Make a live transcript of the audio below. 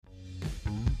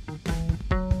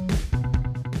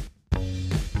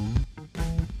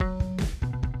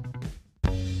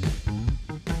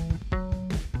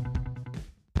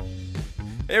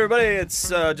Hey everybody, it's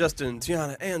Justin,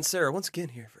 Tiana, and Sarah once again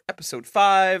here for episode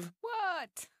 5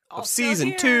 What? of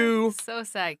season 2. So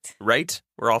psyched. Right?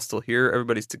 We're all still here.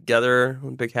 Everybody's together.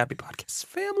 One big happy podcast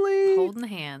family. Holding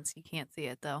hands. You can't see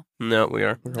it though. No, we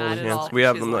are. We're Not holding at hands. all. We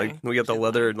have She's them lying. like we got the She's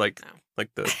leather lying. like No. like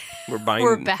the we're binding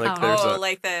We're like bound. there's Oh, a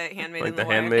like the handmaid like and the the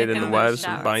wife. handmaid and the And wives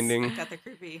there's binding. Got the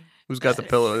creepy. Who's got the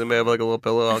pillow? Anybody have like a little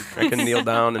pillow? I can kneel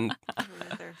down and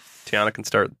Tiana can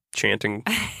start chanting.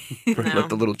 Let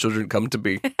the little children come to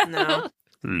be. No,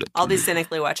 I'll be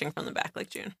cynically watching from the back like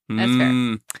June. That's fair.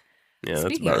 Yeah, that's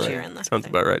Speaking about of right. cheering the Sounds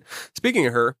thing. about right. Speaking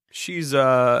of her, she's going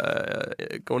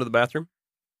to the bathroom.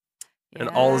 And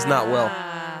all is not well.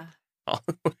 Yeah.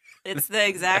 It's the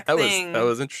exact That thing.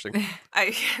 was interesting.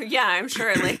 I'm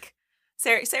sure. Like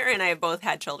Sarah and I have both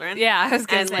had children. Yeah, I was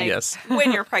gonna And, say. like, Yes.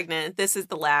 When you're pregnant, this is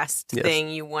the last Yes. thing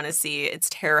you want to see. It's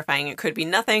terrifying. It could be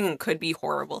nothing. It could be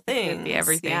horrible things. Could be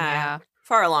everything. Yeah.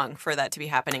 Far along for that to be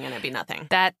happening and it be nothing.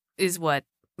 That is what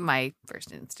my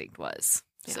first instinct was.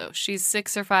 Yeah. So she's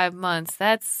 6 or 5 months.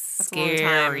 That's That's scary. a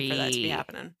long time for that to be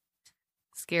happening.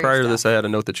 Scary Prior to stuff. this, I had a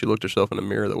note that she looked herself in a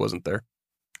mirror that wasn't there.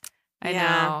 I Yeah.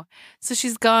 know. So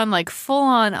she's gone like full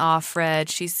on off red.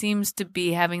 She seems to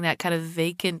be having that kind of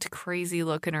vacant, crazy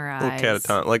look in her eyes. Little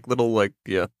catatonic, like little, like,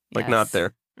 yeah, like not Yes.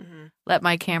 there. hmm Let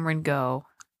my Cameron go.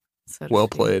 So to Well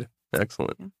speak. played.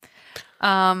 Excellent.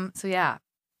 So yeah.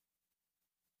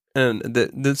 And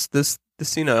this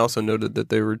scene, I also noted that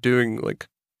they were doing, like,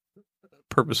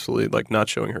 purposefully, like, not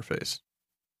showing her face.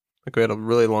 Like, we had a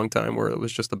really long time where it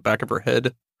was just the back of her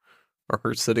head or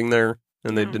her sitting there,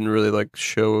 and they Yeah. didn't really, like,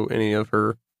 show any of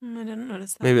her. I didn't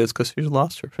notice that. Maybe it's because she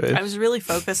lost her face. I was really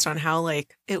focused on how,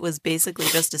 like, it was basically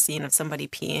just a scene of somebody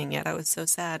peeing, yet I was so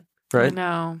sad. Right?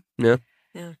 No.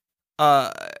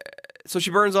 So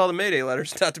she burns all the Mayday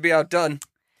letters, not to be outdone.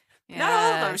 Not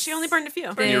all of them. She only burned a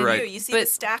few. Then- You're right. You see But- the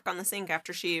stack on the sink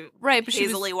after she Right, but she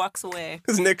was, hazily walks away.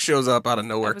 Because Nick shows up out of I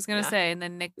nowhere. was gonna Yeah. say, and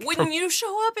then Nick. Wouldn't you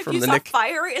show up if From you the saw Nick-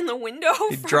 fire in the window?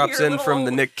 He from drops your in from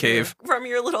the little- Nick cave. From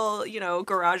your little,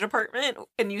 garage apartment,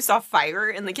 and you saw fire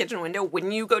in the kitchen window.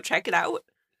 Wouldn't you go check it out?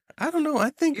 I don't know. I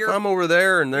think You're- if I'm over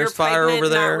there and there's Your fire pregnant, over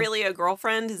there. Not really a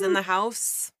girlfriend is in the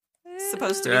house,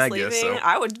 supposed to be Yeah, I guess sleeping. so.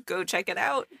 I would go check it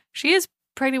out. She is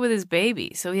pregnant with his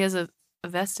baby, so he has a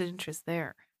vested interest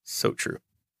there. So true.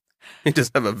 He does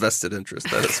have a vested interest,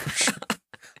 that is for sure.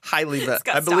 Highly He's vested.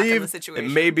 got I stock in the believe it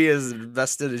situation. may be as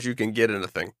vested as you can get in a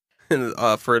thing. And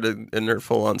for it in her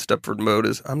full-on Stepford mode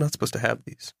is, I'm not supposed to have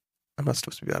these. I'm not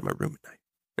supposed to be out of my room at night.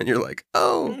 And you're like,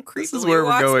 oh, this is Creepily where we're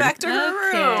walks going. back to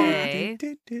her room. Okay.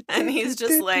 And he's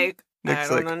just like, I Nick's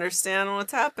don't like- understand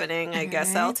what's happening. I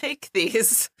guess I'll take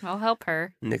these. I'll help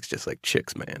her. Nick's just like,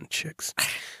 chicks, man, chicks.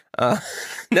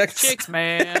 Next.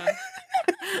 man.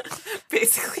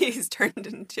 Basically, he's turned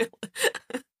into.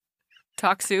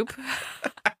 Talk soup.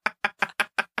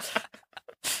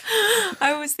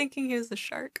 I was thinking he was a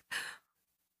shark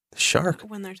Shark.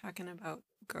 when they're talking about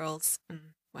girls in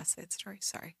West Side Story.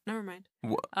 Sorry, never mind.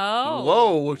 Oh.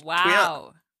 Whoa.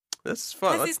 Wow. This is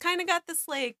fun. Because he's kind of got this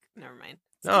like. Never mind.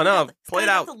 He's No, kinda no, got- he's play it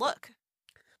kinda got out. The look.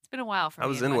 It's been a while for I me.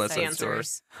 was in West Side Story.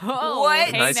 Dancers. Oh, What? Hey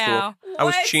In high school. now. I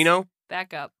was What? Chino,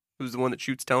 Back up. who's the one that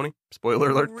shoots Tony.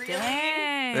 Spoiler alert. Really?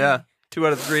 Dang. Yeah. 2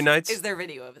 out of 3 nights. Is there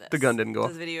video of this? The gun didn't go off.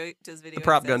 Does video? The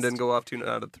prop gun exist? didn't go off 2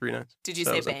 out of 3 nights. Did you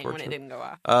That say was bang when it unfortunate. didn't go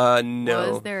off?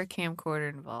 No. Was there a camcorder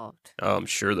involved? Oh, I'm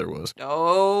sure there was.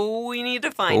 Oh, we need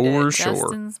to find For it. sure.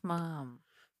 Justin's mom.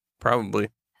 Probably.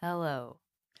 Hello.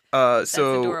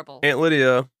 So adorable. Aunt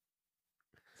Lydia.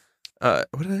 What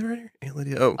did I write here? Aunt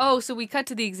Lydia. Oh, Oh, so we cut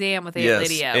to the exam with Aunt yes.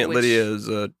 Lydia. Aunt which- Lydia is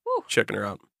Whew. checking her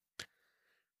out.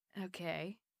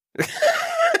 Okay.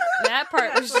 That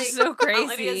part was just so Aunt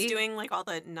Lydia's crazy. doing like all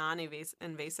the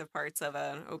non-invasive parts of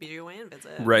an OBGYN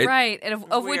visit. Right. Right. And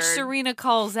of which Weird. Serena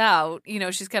calls out,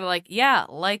 she's kind of like, yeah,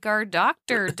 like our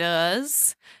doctor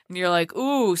does. And you're like,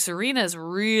 ooh, Serena's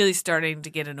really starting to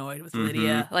get annoyed with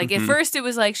Lydia. Like at mhm. first it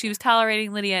was like she was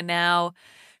tolerating Lydia. Now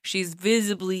she's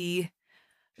visibly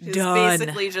She's done.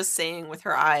 basically just saying with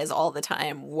her eyes all the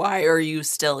time, "Why are you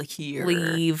still here?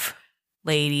 Leave,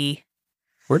 lady.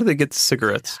 Where do they get the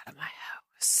cigarettes? Out of my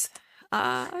house."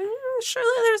 Surely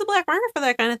there's a black market for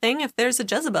that kind of thing. If there's a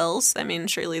Jezebel's, I mean,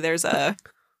 surely there's a,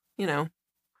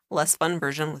 less fun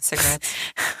version with cigarettes.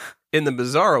 In the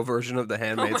Bizarro version of The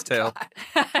Handmaid's Tale,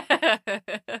 God.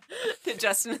 That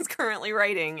Justin is currently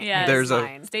writing. Yes. there's a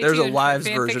Mine. Stay there's a tuned for wives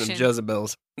fan version fiction. of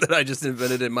Jezebel's that I just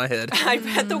invented in my head. I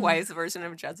bet the Mm. wives version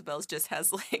of Jezebel's just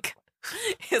has like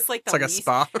it's like the It's like a least,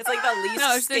 spa. It's like the least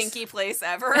No, it's just- stinky place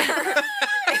ever.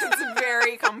 It's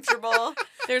very comfortable.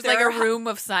 There's There like are a room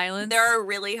of silence. There are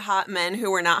really hot men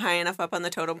who are not high enough up on the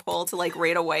totem pole to like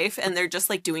rate a wife, and they're just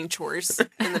like doing chores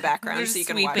in the background, They're so you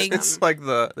can sweeping. watch them. It's like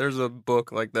there's a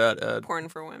book like that. Porn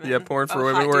for women. Yeah, porn for Of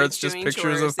women, hot where dudes it's just doing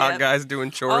pictures chores, of hot yep. guys doing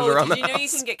chores Oh, around did the you know house. you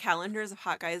can get calendars of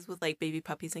hot guys with like baby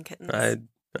puppies and kittens?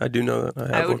 I do know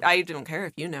that. I have one. I don't care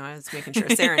if you know. I was making sure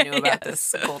Sarah knew about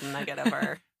Yes. this golden nugget of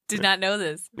our. Did not know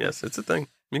this. Yes, it's a thing.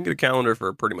 You can get a calendar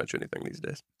for pretty much anything these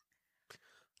days.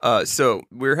 So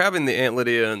we're having the Aunt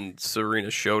Lydia and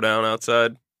Serena showdown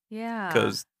outside Yeah.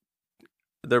 because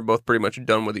they're both pretty much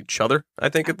done with each other, I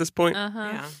think, at this point, Uh-huh.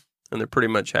 Yeah. and they're pretty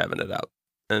much having it out,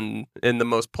 and in the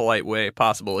most polite way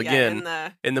possible. Again,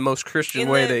 in the most Christian in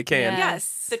way the- they can. Yeah.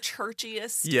 Yes, the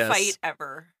churchiest Yes. fight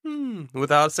ever.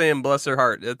 Without saying "bless her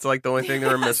heart," it's like the only thing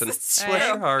they're Yes, missing. it's Bless true.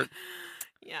 your heart.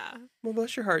 Yeah. Well,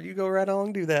 bless your heart. You go right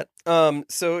along, do that.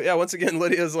 So yeah, once again,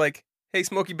 Lydia's like, "Hey,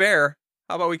 Smokey Bear,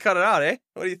 how about we cut it out, eh?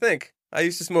 What do you think? I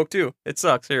used to smoke too. It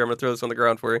sucks. Here, I'm gonna throw this on the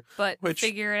ground for you." But Which-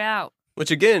 figure it out. Which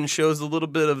again shows a little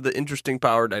bit of the interesting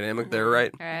power dynamic there,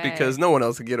 right? Right. Because no one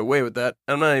else could get away with that.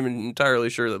 I'm not even entirely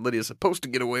sure that Lydia's supposed to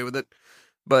get away with it,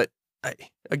 but I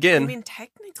again, mean,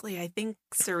 technically, I think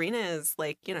Serena is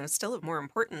like, still of more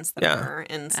importance than Yeah. her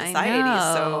in I society.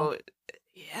 know. So,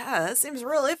 yeah, that seems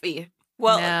real iffy.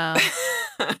 Well, No.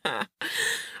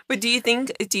 but do you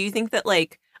think that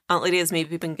like Aunt Lydia has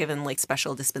maybe been given like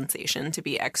special dispensation to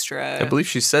be extra? I believe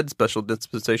she said special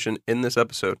dispensation in this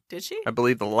episode. Did she? I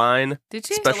believe the line, Did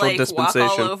she? Special to like walk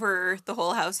dispensation. all over the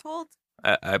whole household?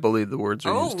 I believe the words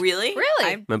are Oh, used. really?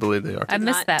 Really? I believe they are. I did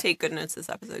missed not that. take good notes this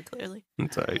episode. Clearly,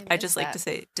 It's all right. I just like to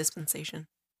say dispensation.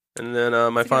 And then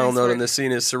my It's a final nice note word. in this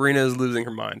scene is Serena is losing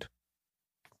her mind.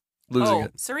 Losing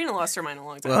it. Serena lost her mind a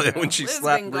long time Well, ago. when she It's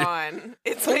slapped been Lee- gone.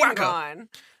 It's been Wacko. gone.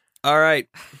 All right.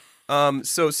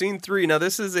 So scene 3. Now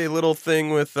this is a little thing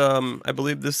with I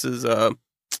believe this is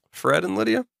Fred and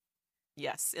Lydia.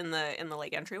 Yes, in the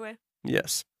like entryway.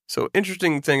 Yes. So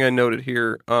interesting thing I noted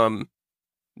here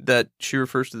that she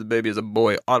refers to the baby as a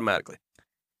boy automatically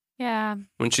Yeah.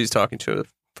 when she's talking to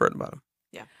Fred about him.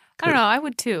 I don't know. I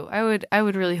would too. I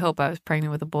would really hope I was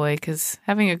pregnant with a boy because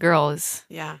having a girl is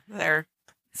Yeah,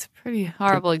 it's a pretty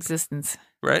horrible existence.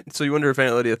 Right? So you wonder if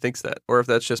Aunt Lydia thinks that, or if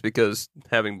that's just because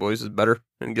having boys is better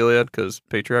in Gilead because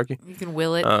patriarchy. You can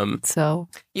will it. Um, So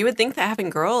you would think that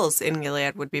having girls in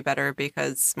Gilead would be better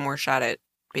because more shot at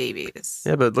babies.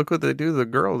 yeah, but look what they do to the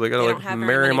girls. They gotta They like don't have very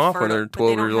marry many them off when fertile- they're but 12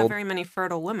 they don't years have old. very many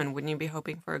fertile women. Wouldn't you be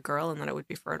hoping for a girl and that it would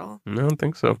be fertile? No, I don't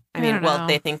think so. I I mean, don't well, know.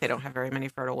 they think they don't have very many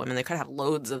fertile women. They could have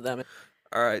loads of them.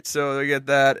 All right, so they get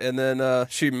that, and then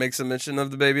she makes a mention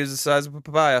of the baby is the size of a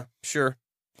papaya. Sure.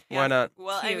 Why Yeah. not?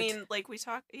 Well, I Cute. mean, like we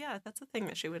talk. Yeah, that's a thing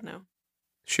that she would know.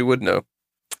 She would know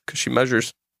because she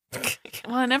measures.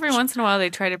 well, and every once in a while they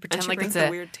try to And pretend she like brings it's the a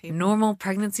weird tape. normal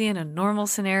pregnancy in a normal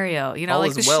scenario. You know, All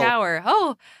like is the well. shower.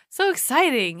 Oh, so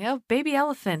exciting. Oh, baby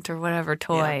elephant or whatever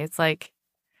toy. Yeah. It's like,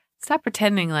 stop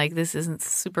pretending like this isn't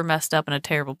super messed up and a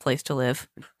terrible place to live.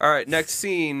 All right, next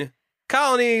scene.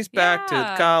 Colonies, back to the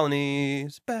Yeah.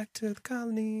 colonies, back to the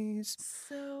colonies.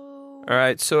 So. All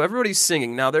right, so everybody's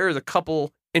singing. Now, there is a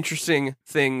couple interesting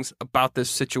things about this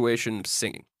situation of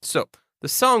singing. So, the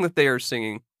song that they are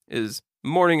singing is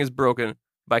Morning is Broken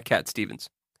by Cat Stevens.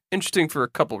 Interesting for a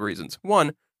couple reasons.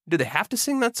 One, did they have to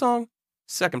sing that song?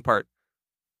 Second part,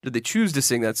 did they choose to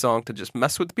sing that song to just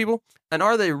mess with the people? And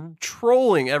are they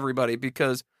trolling everybody?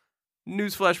 Because,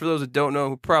 newsflash for those that don't know,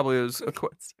 who probably is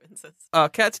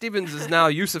Cat Stevens is now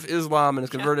Yusuf Islam and is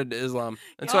converted to Islam.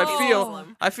 And so Oh.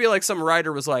 I feel like some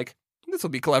writer was like, this will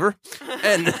be clever,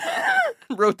 and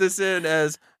wrote this in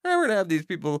as we're gonna have these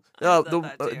people, I thought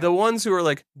that too. the ones who are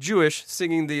like Jewish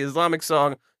singing the Islamic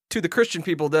song to the Christian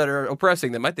people that are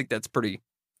oppressing them. I think that's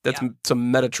Yeah.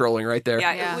 some meta trolling right there.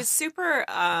 Yeah, Yeah. it was super.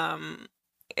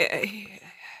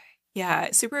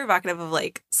 Super evocative of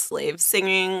like slaves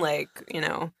singing, like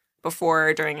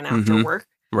before, during, and after Mhm. work.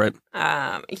 Right.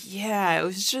 Yeah, it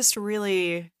was just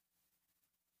really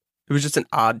It was just an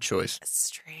odd choice,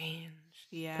 strange.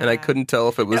 Yeah, and I couldn't tell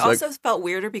if it was It like also felt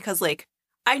weirder because like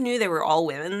I knew they were all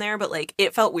women there, but like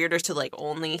it felt weirder to like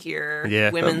only hear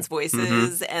Yeah. women's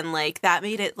voices, and like that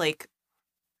made it like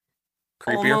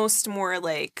creepier. almost more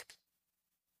like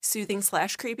soothing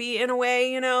 / creepy in a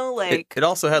way, like It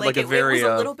also had like a very it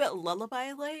was a little bit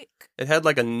lullaby like. it had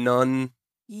like a nun.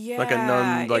 Yeah, Like a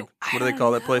nun, like what do they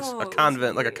call that place? A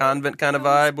convent, like a convent kind of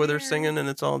vibe where they're singing, and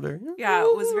it's all very. Yeah,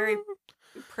 it was very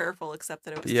prayerful, except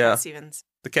that it was Yeah. Cat Stevens.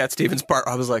 The Cat Stevens part.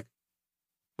 I was like,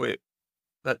 wait,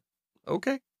 that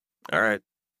okay, all right.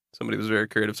 Somebody was very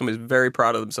creative. Somebody's very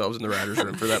proud of themselves in the writers'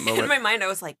 room for that In moment. my mind, I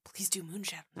was like, please do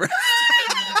Moonshine.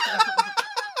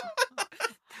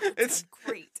 It's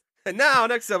great. and now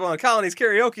next up on Colony's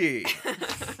Karaoke.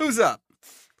 Who's up?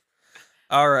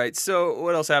 All right. So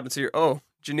what else happens here? Oh,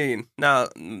 Janine. Now,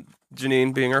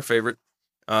 Janine being our favorite,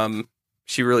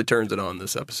 she really turns it on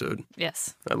this episode.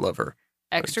 Yes. I love her.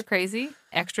 Extra crazy,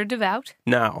 extra devout.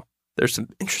 Now, there's some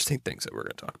interesting things that we're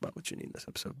going to talk about with Janine this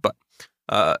episode, but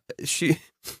she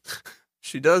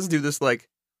does do this like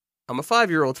I'm a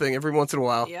 5-year-old thing every once in a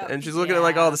while, Yep. and she's looking at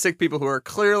like all the sick people who are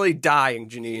clearly dying,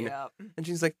 Janine, Yep. and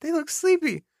she's like, they look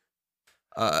sleepy.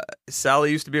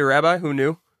 Sally used to be a rabbi. Who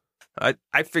knew?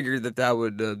 I figured that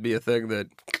would be a thing that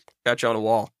got you on a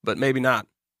wall, but maybe not.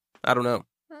 I don't know,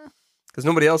 because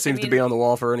nobody else seems to be on the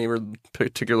wall for any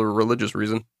particular religious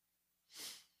reason.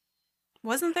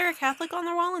 Wasn't there a Catholic on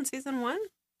the wall in season 1?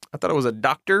 I thought it was a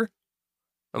doctor.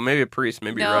 Oh, maybe a priest.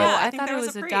 Maybe No, you're right. I I think thought there it was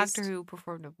was a a priest. doctor who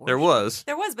performed abortion. There was.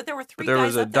 There was, but there were 3 But there guys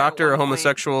was a up there at doctor, one a point.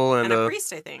 homosexual, and a a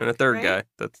priest, I think. and a third right? guy.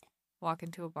 That's Walk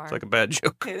into a bar. it's like a bad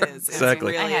joke. It is.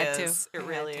 Exactly. It really I had to. is. I It had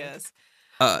really to. is.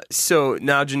 So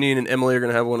now Janine and Emily are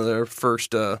going to have one of their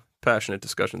first passionate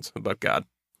discussions about God,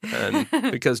 and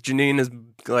because Janine is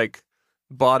like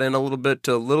bought in a little bit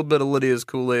to a little bit of Lydia's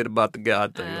Kool-Aid about the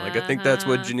God thing. Like I think that's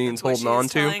what Uh-huh. Janine's That's what holding on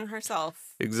she's to. telling herself. to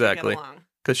get Exactly. along.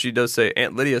 Because she does say,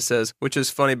 Aunt Lydia says, which is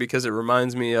funny because it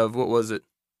reminds me of, what was it?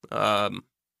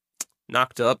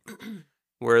 Knocked Up,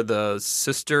 where the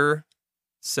sister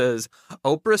says,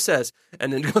 Oprah says,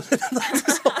 and then goes into like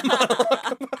this whole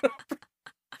monologue about Oprah.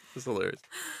 It's hilarious.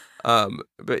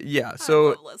 But yeah, I so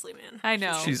love Leslie Mann. I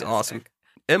know. she's fantastic. awesome.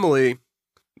 Emily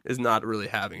is not really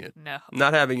having it. No.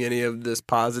 Not having any of this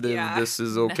positive, Yeah. this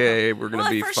is okay, we're going to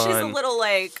Well, be at first fine. she's a little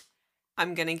like,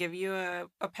 I'm gonna give you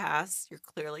a pass. You're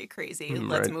clearly crazy.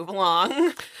 Let's Right. move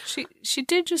along. She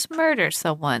did just murder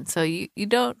someone, so you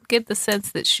don't get the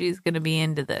sense that she's going to be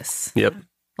into this. Yep.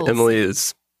 We'll Emily see.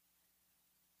 is,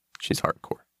 she's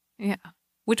hardcore. Yeah.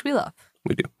 Which we love.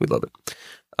 We do. We love it.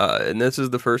 And this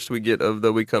is the first we get of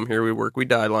the We Come Here, We Work, We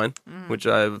Die line, Mm. which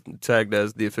I've tagged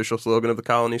as the official slogan of the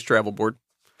Colonies Travel Board.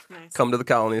 Nice. Come to the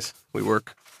Colonies. We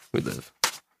work. We live.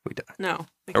 We die. No.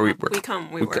 Or we come, work. we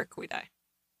come, we We work, we die.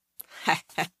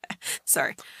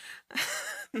 Sorry.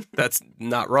 That's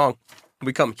not wrong.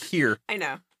 We come here. I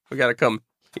know. We got to come.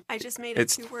 I just made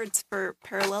It's- 2 words for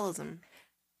parallelism.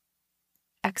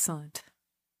 Excellent.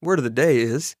 Word of the day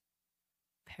is,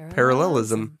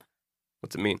 Parallelism.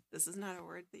 what's it mean? This is not a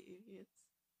word that you use.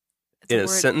 It's In a a word,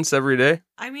 sentence every day?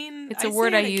 I mean, It's I a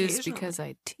word say I it use occasionally. because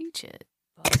I teach it.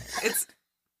 But It's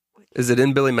Is it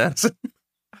in Billy Madison?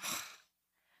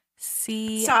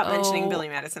 C. stop mentioning Billy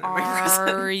Madison every Are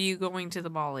person. you going to the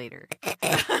mall later?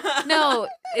 No,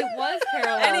 it was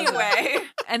parallelism. Anyway,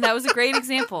 And that was a great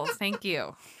example. Thank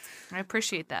you. I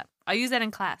appreciate that. I'll use that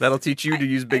in class. That'll teach you to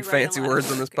use big I write a fancy lot of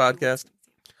words on this work podcast.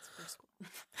 for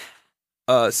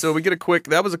school. So we get a quick,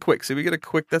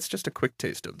 that's just a quick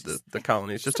taste of the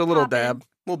Colonies. Just a little pop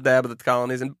in. dab of the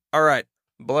Colonies. And all right,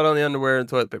 blood on the underwear and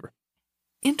toilet paper.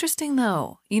 Interesting,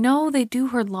 though. You know, they do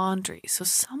her laundry. So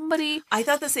somebody... I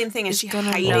thought the same thing. Is Is she gonna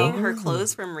hiding know. her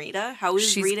clothes from Rita? How is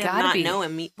She's Rita gotta not be. know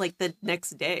like the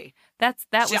next day? That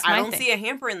was I my don't thing. see a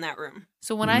hamper in that room.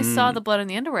 So when I saw Mm. the blood on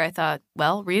the underwear, I thought,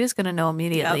 well, Rita's going to know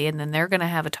immediately, and then they're going to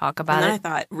have a talk about And then I it.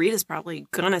 thought Rita's probably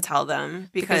gonna tell them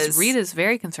because Rita's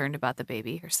very concerned about the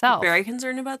baby herself. very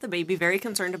concerned about the baby, very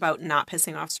concerned about not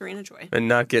pissing off Serena Joy. And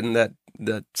not getting that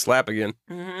slap again.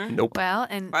 Mm-hmm. Nope. Well,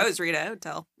 and If I was Rita, I would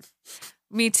tell.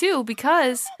 me too,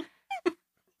 because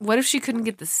what if she couldn't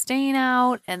get the stain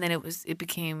out, and then it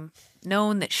became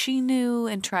known that she knew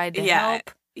and tried to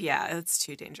help? Yeah, it's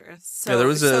too dangerous. So, Yeah, there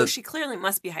was so a- she clearly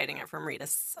must be hiding it from Rita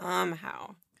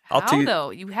somehow. I'll How tell you- though?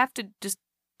 You have to just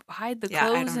hide the Yeah, I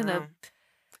clothes don't in know.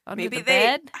 under Maybe the they.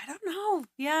 bed. I don't know.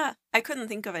 Yeah, I couldn't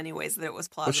think of any ways that it was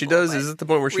plausible. What she does but is at the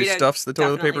point where she Rita stuffs the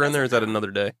toilet definitely paper in there. Is that doesn't know.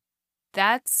 another day?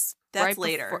 That's That's right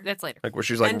later. before- that's later. Like where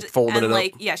she's like and, folding and it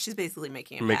like, up, yeah, she's basically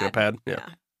making a and making a pad. Yeah.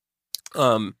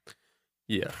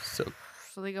 Yeah. So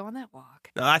So they go on that walk.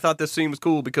 now, I thought this scene was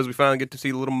cool because we finally get to see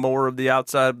a little more of the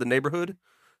outside of the neighborhood.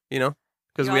 You know,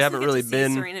 because You we also haven't get really to see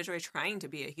been. Serena Joy trying to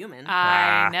be a human.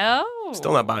 I Ah, know.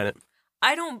 Still not buying it.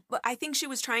 I don't. I think she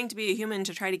was trying to be a human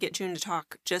to try to get June to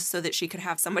talk, just so that she could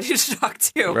have somebody to talk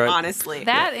to. Right. Honestly,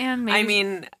 That and maybe I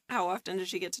mean, how often does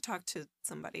she get to talk to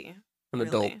somebody? An really?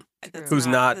 adult That's Who's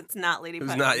not- That's not Lady. who's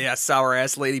Putnam. not, yeah, sour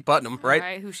ass Lady Putnam,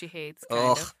 right? who she hates. Kind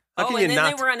Ugh. of. How can Oh, you and then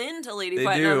not? they run into Lady They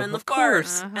Putnam do, in the of park,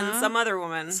 course. and Uh-huh. some other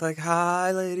woman. It's like,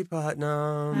 hi, Lady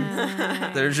Putnam.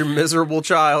 Uh, There's your miserable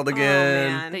child Oh,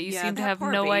 again. man. that you Yeah, seem to that have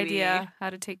poor no baby. idea how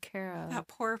to take care of. That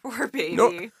poor baby.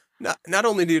 No. Not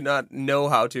only do you not know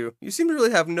how to, you seem to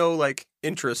really have no like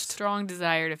interest Strong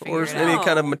desire to figure or it any out.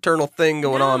 kind of maternal thing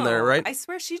going on there, No, right? I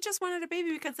swear she just wanted a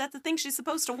baby because that's the thing she's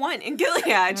supposed to want in Gilead.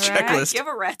 Checklist. Give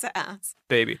a rat's ass.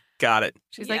 Baby, got it.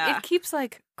 She's Yeah. like, it keeps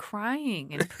like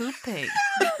crying and pooping.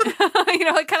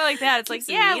 Like kind of like that. It's like, Keeps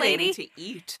yeah, needing lady. to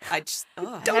eat. I just ugh.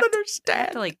 I Don't have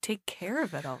understand. to like take care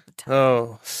of it all the time.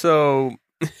 Oh, so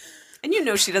And you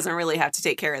know she doesn't really have to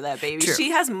take care of that baby. True.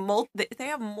 She has they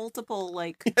have multiple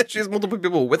like she has multiple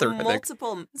people with her, I think.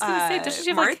 multiple was gonna say, doesn't she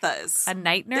have, like, Marthas. A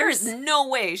night There nurse. is no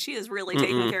way she is really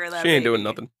taking Mm-mm. care of that She ain't baby. doing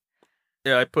nothing.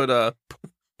 Yeah, I put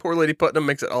poor Lady Putnam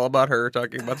makes it all about her,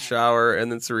 talking about the God. shower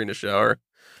and then Serena's shower.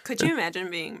 Could you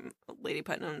imagine being Lady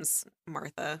Putnam's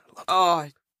Martha? Oh,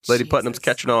 Lady Jesus. Putnam's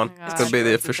catching on. Oh my It's gosh. gonna be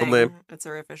the It's a official thing. name. It's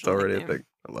her It's official already a nickname. thing.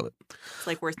 I love it. It's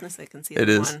like worthless. I can see It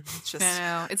is. It's just I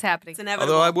know. It's happening. it's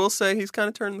inevitable. Although I will say he's kind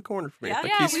of turning the corner for me. Yeah, Like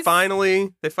yeah, he's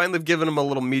we've- they finally have given him a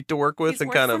little meat to work with He's and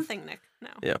worth kind of something, Nick. No,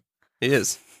 Yeah. he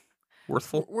is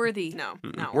worthful. Worthy. no,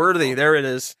 Mm-mm. not Worthy. worthful. There it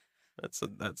is. That's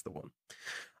the one.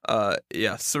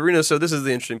 Yeah, Serena. So this is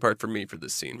the interesting part for me for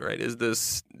this scene, right? Is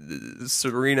this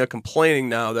Serena complaining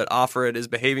now that Offred is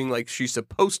behaving like she's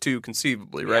supposed to,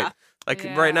 conceivably, right? Yeah. Like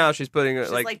Yeah. right now, she's putting it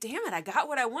She's like, damn it, I got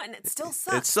what I want, and it still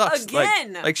sucks. sucks.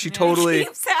 again. like she Yeah. totally It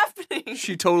keeps happening.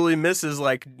 she totally misses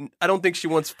like I don't think she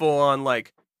wants full on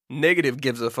like negative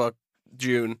gives a fuck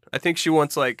June. I think she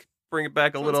wants like bring it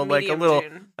back a She little wants like a medium little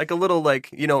June. like a little like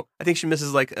I think she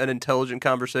misses like an intelligent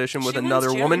conversation with She wants another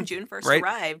June woman. when June first right?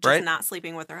 arrived, just Right? not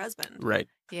sleeping with her husband. Right.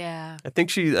 Yeah. I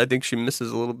think she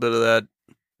misses a little bit of that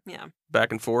Yeah.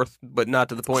 back and forth, but not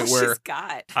to the point All where she's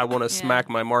got. I want to Yeah. smack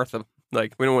my Martha.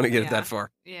 Like we don't want to get it Yeah. that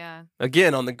far. Yeah.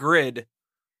 Again, on the grid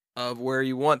of where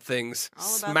you want things, All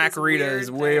about Smack these Rita weird is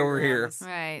way over here. diagrams.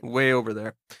 Right. Way over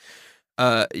there.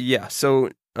 Yeah. So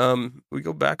we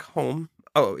go back home.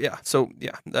 Oh yeah. So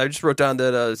yeah, I just wrote down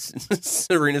that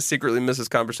Serena secretly misses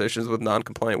conversations with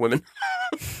non-compliant women.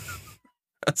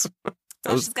 that's That's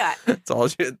all was- she's got. that's all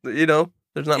she.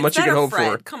 There's not much you Instead can of hope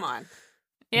Fred, for. Come on.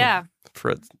 Yeah.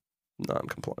 Fred's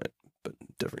non-compliant, but in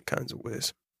different kinds of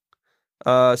ways.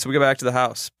 So we go back to the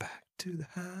house. Back to the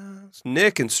house.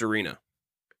 Nick and Serena.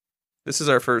 This is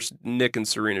our first Nick and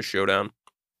Serena showdown.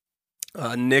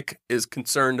 Nick is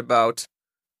concerned about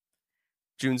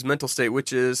June's mental state,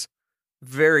 which is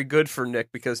very good for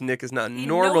Nick because Nick is not He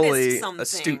normally noticed something.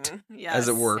 astute, Yes. as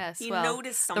it were. Yes. He Well,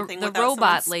 noticed something the without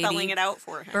robot someone lady spelling it out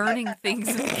for him. burning things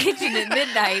in the kitchen at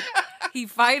midnight. He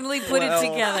finally put Well, it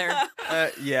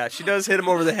together. Yeah, she does hit him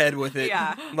over the head with it.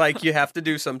 Yeah. Like you have to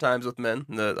do sometimes with men.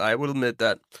 I will admit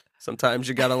that. Sometimes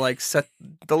you gotta like set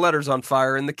the letters on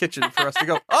fire in the kitchen for us to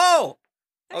go, oh!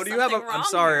 There's Do you have a... something I'm wrong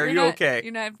sorry, here. are You're you not- okay?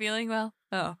 You're not feeling well?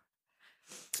 Oh.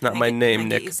 It's not Can I my get- name, can I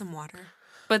Nick. Get you some water.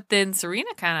 But then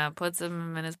Serena kind of puts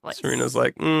him in his place. Serena's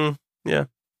like, yeah,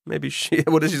 maybe she.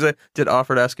 What did she say? Did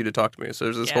Offred ask you to talk to me? So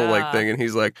there's this whole like Yeah. thing, and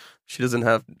he's like, she doesn't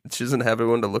have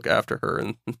everyone to look after her,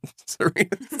 and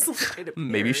Serena's It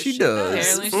maybe appears she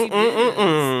does. Apparently she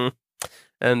Mm-mm-mm-mm.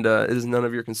 And it is none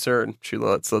of your concern. She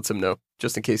lets him know,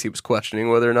 just in case he was questioning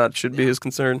whether or not it should be his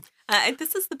concern.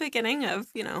 This is the beginning of,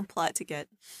 plot to get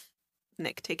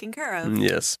Nick taken care of.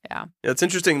 Yes. Yeah. It's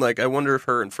interesting. Like, I wonder if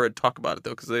her and Fred talk about it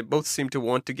though, because they both seem to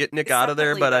want to get Nick out of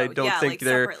there, but I Separately, don't though. think like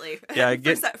they're separately. Yeah, I for,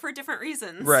 get- for different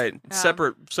reasons. right. Yeah.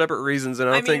 Separate reasons, and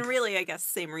I I don't mean, think really, I guess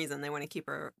same reason they want to keep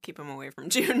him away from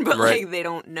June, but Right. like they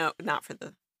don't know, not for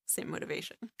the same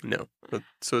motivation. no.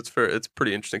 So it's fair. It's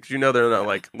pretty interesting because they're not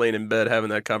like laying in bed having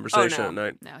that conversation no. at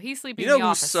night. No, he's sleeping You know in the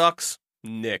who office. sucks?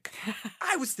 Nick.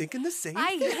 I was thinking the same.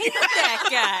 I thing. hate that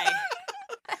guy.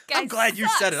 That guy I'm glad you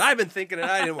said it. sucks. I've been thinking it.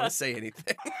 I didn't want to say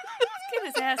anything. Get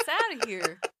his ass out of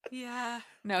here. Yeah,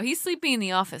 No, he's sleeping in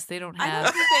the office. They don't I have.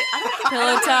 don't think they. I don't think,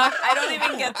 Pillow talk? I don't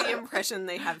even get the impression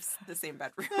they have the same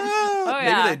bedroom.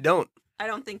 yeah. Maybe they don't. I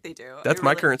don't think they do. That's I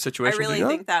my really- current I situation. really you know?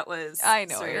 think that was. I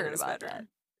know. I heard Serena's about bedroom.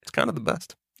 It's kind of the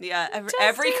best. Yeah,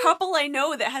 every couple I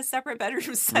know that has separate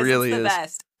bedrooms says Really it's the is.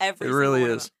 best. Every It really single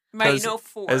one of is. them. I Because know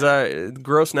four. As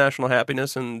gross national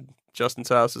happiness in Justin's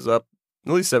house is up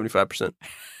at least 75%.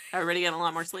 Everybody getting a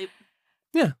lot more sleep.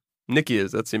 Nikki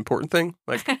is. That's the important thing.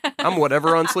 Like I'm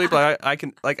whatever on sleep. I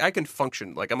can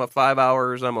function. Like I'm a 5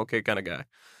 hours. I'm okay kind of guy.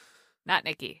 Not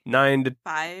Nikki. 9 to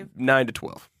 5.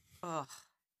 12. Ugh.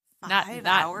 Not 5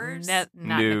 not hours. Not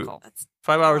No. Nicole. That's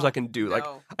 5 hours Oh, I can do. Like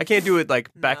no, I can't do it like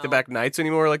No. back to back nights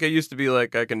anymore. Like I used to be.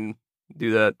 Like I can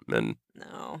do that. And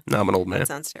no. now I'm an old man That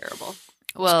sounds terrible.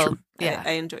 Well, true. yeah.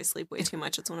 I enjoy sleep way too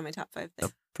much. It's one of my top 5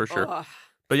 things. for sure. Ugh.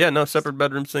 But yeah, no separate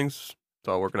bedrooms things. It's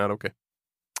all working out okay.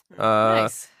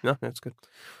 Nice. No, that's good.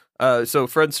 So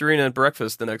Fred and Serena at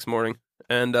breakfast the next morning,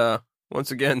 and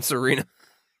once again Serena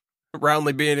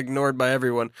roundly being ignored by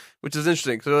everyone, which is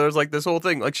interesting. So there's like this whole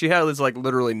thing. Like she has like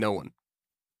literally no one.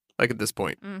 Like at this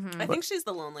point, I think she's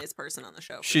the loneliest person on the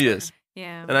show. for she sure. is.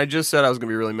 Yeah. And I just said I was gonna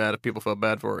be really mad if people felt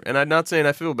bad for her, and I'm not saying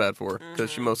I feel bad for her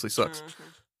because she mostly sucks. Mhm.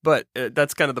 But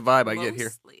that's kind of the vibe I get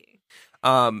here.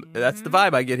 Mostly. That's the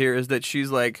vibe I get here is that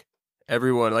she's like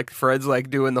everyone, like Fred's like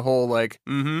doing the whole like,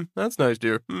 that's nice,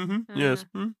 dear. Yes,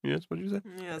 yes. What'd you say?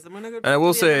 Yes, I'm gonna go. And I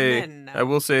will to the other say, men now. I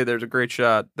will say, there's a great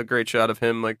shot, the great shot of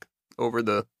him like over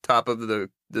the top of the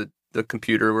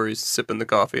computer where he's sipping the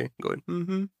coffee,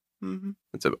 going,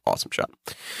 It's an awesome shot.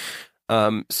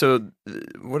 So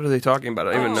what are they talking about?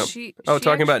 I don't even know. She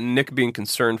Talking about Nick being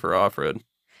concerned for Offred.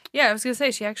 Yeah, I was going to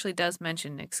say, she actually does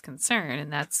mention Nick's concern, and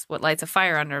that's what lights a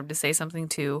fire under him to say something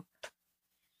to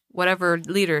whatever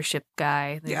leadership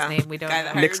guy, his Yeah, name we don't guy that know.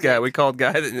 hired Nick's guy. We called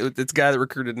guy. It's guy that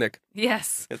recruited Nick.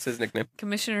 Yes, That's his nickname.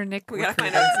 Commissioner Nick. We gotta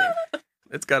Recruiter. find out his name.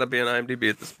 It's got to be an IMDb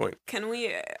at this point. Can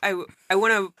we? I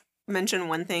want to mention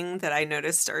one thing that I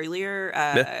noticed earlier,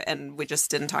 and we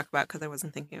just didn't talk about because I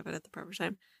wasn't thinking of it at the proper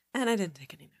time, and I didn't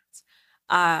take any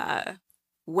notes.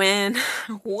 When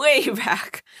way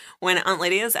back when Aunt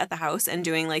Lydia's at the house and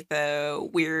doing like the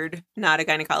weird not a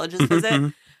gynecologist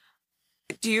visit,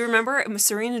 do you remember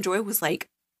Serena Joy was like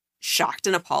shocked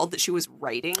and appalled that she was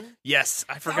writing? Yes,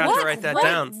 I forgot What? to write that What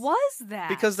down. was that?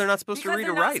 Because they're not supposed to read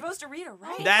or write. Supposed to read or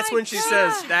write. That's my when she God.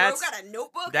 says. Bro That's got a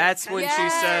notebook. that's and when pen. she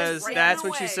Yes. says. Writing That's when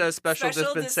away. she says special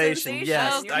dispensation. dispensation.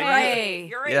 Yes, You're I right. knew.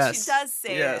 You're right. Yes. She does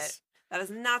say Yes. it. That is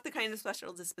not the kind of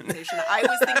special dispensation I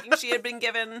was thinking she had been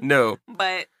given. No.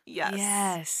 But yes.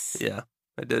 Yes. Yeah,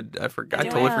 I did. I forgot. I Yeah.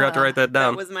 totally forgot to write that That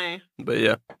down. was my But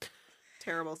yeah,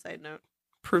 terrible side note.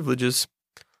 privileges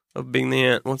of being the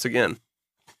aunt once again.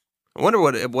 I wonder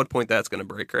at what point that's going to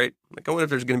break, right? Like, I wonder if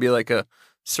there's going to be like a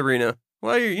Serena.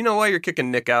 Why you're kicking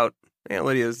Nick out? Aunt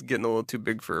Lydia's getting a little too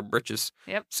big for her britches.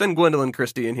 Yep. Send Gwendolyn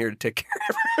Christie in here to take care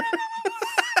of her.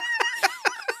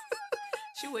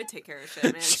 She would take care of shit,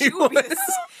 man. She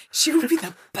She would be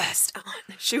the best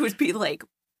aunt. She would be like,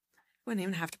 wouldn't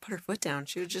even have to put her foot down.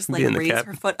 She would just Be like in the raise cab.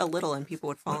 her foot a little and people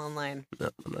would fall in line. No,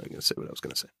 I'm not going to say what I was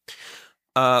going to say.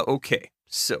 Okay,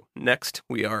 so next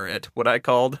we are at what I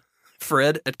called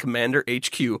Fred at Commander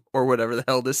HQ, or whatever the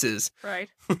hell this is. Right.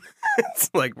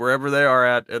 It's like wherever they are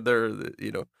at,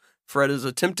 Fred is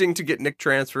attempting to get Nick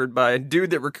transferred by a dude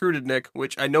that recruited Nick,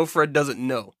 which I know Fred doesn't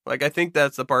know. Like, I think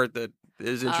that's the part that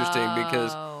is interesting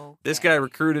because this guy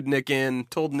recruited Nick in,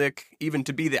 told Nick even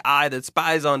to be the eye that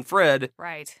spies on Fred.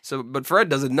 Right. So, but Fred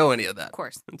doesn't know any of that. Of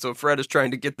course. And so Fred is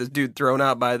trying to get this dude thrown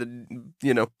out by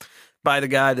by the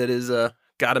guy that is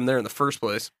got him there in the first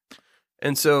place.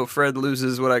 And so Fred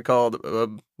loses what I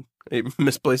called he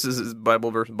misplaces his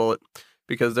Bible verse bullet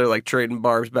because they're like trading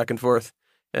barbs back and forth,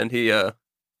 and he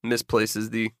misplaces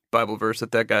the Bible verse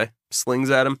that guy slings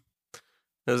at him.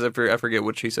 As I forget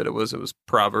which he said it was. It was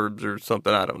Proverbs or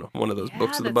something. I don't know. One of those Yeah,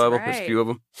 books of the that's Bible. right. There's a few of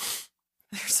them.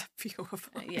 There's a few of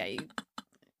them. Yeah,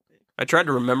 I tried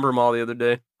to remember them all the other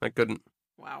day. I couldn't.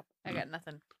 Wow. I got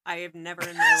nothing. I have never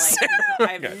in my life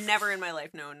I've Okay. never in my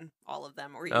life known all of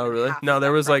them or even Oh, really? half No, of there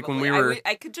them, was, like, when probably. we were-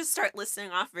 I could just start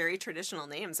listing off very traditional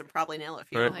names and probably nail a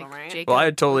few Right. of them, right? Jacob, Well, I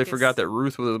had totally Lucas. forgot that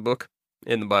Ruth was a book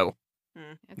in the Bible.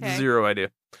 Okay. Zero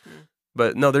idea. Hmm.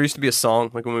 But no, there used to be a song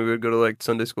like when we would go to like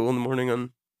Sunday school in the morning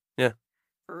on.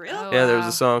 For real? Oh, Yeah, there was wow.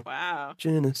 a song. Wow.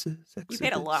 Genesis. You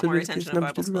paid a Exodus, lot more Leviticus, attention to Bible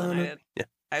Numbers, school than I Deuteronomy. did. Yeah.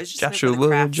 I was just in it for the Joshua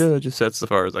crafts. Judges. That's as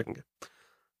far as I can get.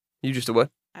 You just a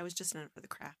what? I was just in it for the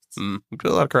crafts We did a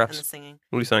lot of and the crafts. singing.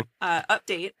 What are you saying?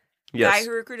 Update. Guy Yes.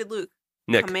 who recruited Luke.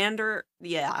 Nick. Commander,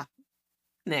 yeah.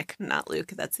 Nick, not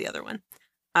Luke. That's the other one.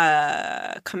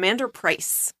 Commander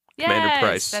Price. Commander Yes,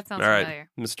 Price. That sounds All right. familiar.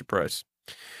 Mr. Price.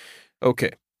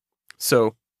 Okay.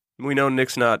 So we know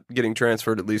Nick's not getting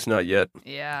transferred, at least not yet,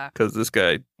 Yeah. because this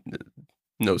guy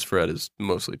knows Fred is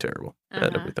mostly terrible at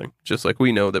Uh-huh. everything. Just like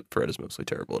we know that Fred is mostly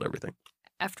terrible at everything.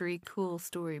 After he cool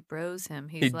story bros him,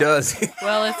 he's He like, does.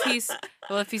 Well,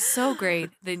 if he's so great,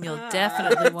 then you'll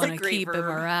definitely That's a want to great keep him verb.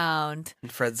 around.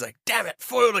 And Fred's like, damn it,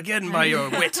 foiled again by your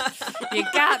wit. You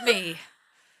got me.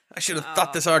 I should have Oh,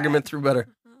 thought this Fred. argument through better.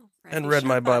 Oh, Fred, And you read should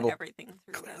my have thought Bible. Everything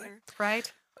through Clearly. better.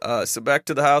 Right? So back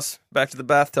to the house, back to the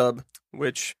bathtub,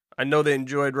 which I know they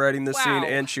enjoyed writing this scene Wow.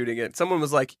 and shooting it. Someone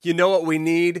was like, you know what we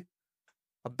need?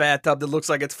 A bathtub that looks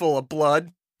like it's full of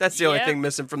blood. That's the only Yep. thing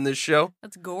missing from this show.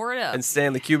 Let's gore it up. And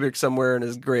Stanley Kubrick somewhere in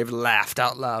his grave laughed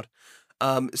out loud.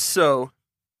 So,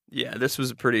 yeah, this was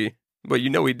a pretty... Well,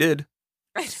 you know he did.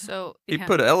 Right. So He yeah.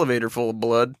 put an elevator full of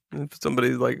blood. If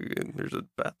somebody's like, there's a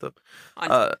bathtub.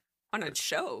 On a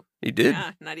show. He did.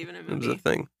 Yeah, not even a It was a movie.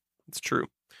 thing. It's true.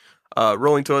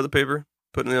 Rolling toilet paper,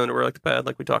 putting the underwear like the pad,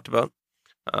 like we talked about.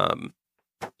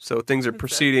 So things are That's it.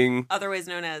 proceeding. Otherwise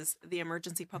known as the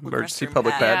emergency public Emergency restroom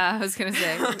public pad. pad. Yeah, I was gonna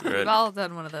say we've all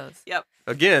done one of those. Yep.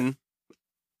 Again,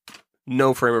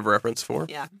 no frame of reference for.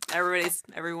 Yeah.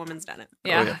 Every woman's done it.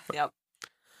 Yeah. Yep.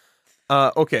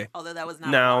 Okay. Although that was not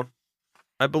Now,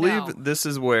 I believe No. this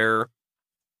is where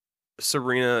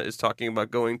Serena is talking about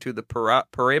going to the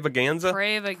Paravaganza,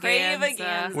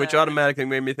 Pravaganza. which automatically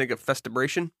made me think of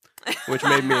Festabration, which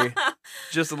made me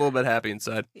just a little bit happy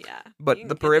inside. Yeah. But You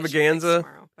the can get that shit fixed Paravaganza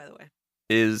tomorrow, by the way.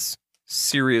 is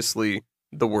seriously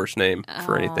the worst name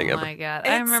for anything Oh ever. my god!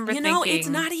 I remember thinking, it's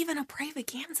not even a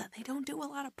Pravaganza. They don't do a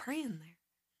lot of praying there.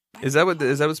 Why Is do that they what call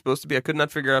is that what's supposed to be? I could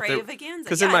not figure out that. Pravaganza?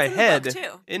 Because Yeah, in my it's the head, book, too. she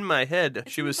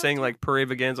It's in was the saying book, like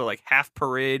Paravaganza, like half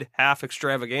parade, half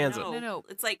extravaganza. No.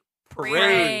 It's like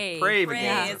Parade, Pray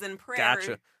Paravaganza. as in prayer.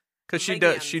 Gotcha. Because she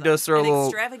Vaganza. does throw a An little.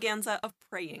 extravaganza of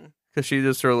praying. Because she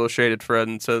does throw a little shade at Fred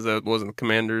and says that it wasn't the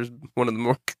commander's one of the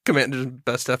more commander's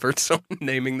best efforts. So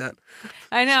naming that.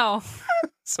 I know.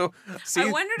 So see, I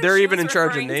wondered if they're she even was in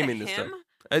charge of referring to naming this him. stuff.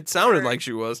 It sounded or- like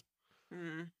she was,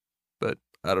 Hmm. but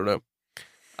I don't know.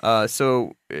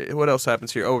 So what else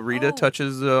happens here? Oh, Rita Oh.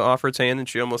 touches Offred's hand and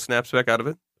she almost snaps back out of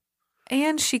it.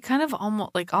 And she kind of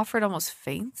Offred almost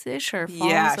faints-ish or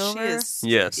falls Yeah, over. she is.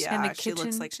 Yes. In Yeah, the she looks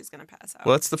kitchen. like she's gonna pass out.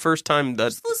 Well, that's the first time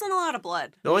that She's losing a lot of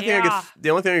blood. the only Yeah.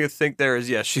 thing I could think there is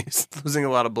yes, she's losing a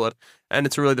lot of blood, and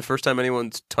it's really the first time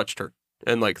anyone's touched her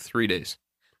in like 3 days.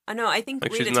 I know. I think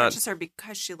Like, Rita she's not- touches her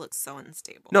because she looks so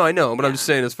unstable. No, I know, but I'm Yeah. just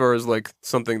saying as far as like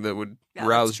something that would Yeah, that's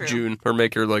rouse true. June or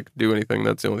make her like do anything.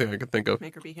 That's the only thing I could think of.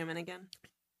 Make her be human again.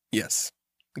 Yes,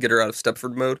 get her out of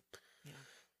Stepford mode. Yeah.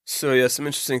 So yeah, some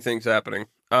interesting things happening.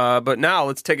 But now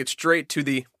let's take it straight to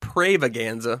the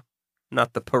Pravaganza,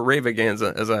 not the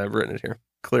Paravaganza as I have written it here.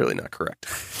 Clearly not correct.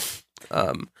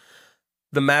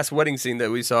 The mass wedding scene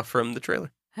that we saw from the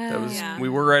trailer. That was Yeah. we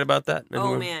were right about that. And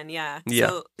Oh we- man, yeah. Yeah,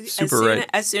 So super right.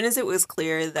 As soon as it was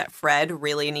clear that Fred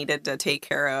really needed to take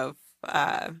care of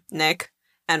Nick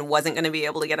and wasn't going to be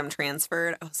able to get him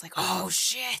transferred, I was like, oh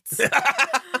shit,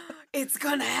 it's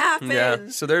gonna happen. Yeah.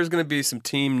 So there's going to be some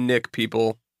Team Nick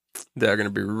people that are going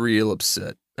to be real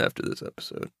upset after this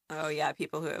episode. Oh yeah,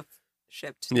 people who have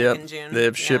shipped Yep, Nick and June. They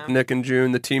have shipped Yeah. Nick and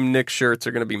June. The Team Nick shirts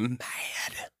are going to be mad.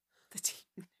 The Team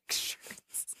Nick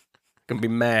shirts. Going to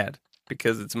be mad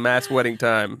because it's mass wedding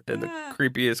time and the Ah.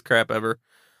 creepiest crap ever.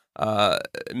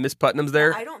 Miss Putnam's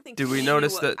there. I don't think. Did we he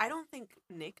notice knew that- I don't think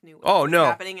Nick knew. What Oh, was no.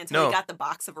 happening until No. he got the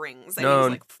box of rings. And No, he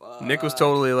was like, Fuck. Nick was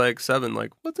totally like 7,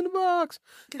 like, what's in the box?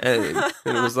 And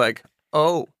it was like,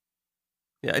 oh.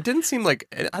 Yeah, it didn't seem like,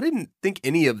 I didn't think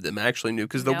any of them actually knew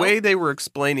because the No. way they were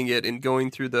explaining it and going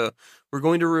through we're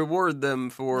going to reward them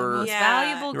The for, most Yeah.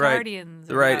 valuable Right. guardians.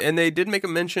 or right. whatever. And they did make a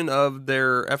mention of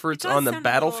their It efforts does on the sound a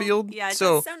battlefield. Little, yeah, it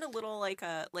so does sound a little like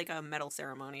a medal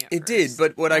ceremony. At it did, first.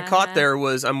 but what I caught Uh-huh. there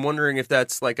was I'm wondering if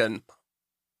that's like an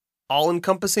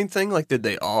all-encompassing thing. Like, did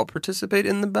they all participate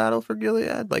in the battle for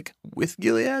Gilead? Like, with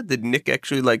Gilead? Did Nick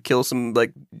actually, like, kill some,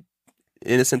 like,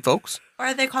 innocent folks? Or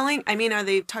are they calling? I mean, are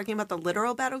they talking about the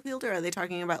literal battlefield, or are they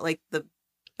talking about like the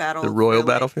battle? The royal for,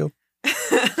 like- battlefield?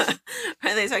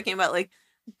 Are they talking about like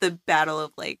the battle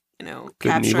of like Good and evil?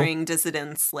 capturing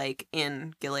dissidents like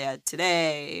in Gilead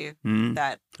today? Hmm.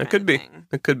 That It kind could of be. thing.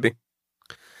 It could be.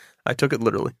 I took it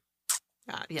literally.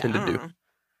 Yeah, Tend to I don't do. know.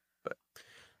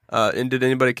 And did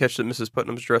anybody catch that Mrs.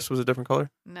 Putnam's dress was a different color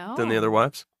No. than the other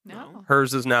wives? No.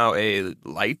 Hers is now a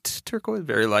light turquoise,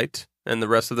 very light. And the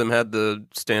rest of them had the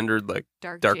standard, like,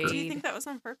 darker. Jade. Do you think that was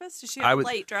on purpose? Did she I have would- a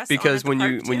light dress? because on at the when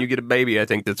park, you too? get a baby, I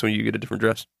think that's when you get a different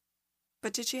dress.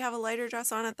 But did she have a lighter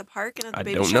dress on at the park and at the I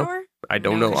baby don't know. shower? I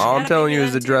don't No, know. 'cause she All had I'm a telling baby you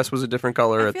is the then, dress too. was a different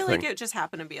color I at the feel thing. like it just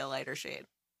happened to be a lighter shade.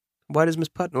 Why does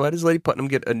Lady Putnam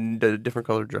get a different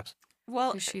colored dress?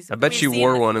 Well, 'Cause she's I bet we've she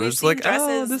wore one and we've was seen like, oh,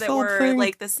 dresses this that old were thing.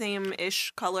 like the same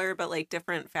ish color, but like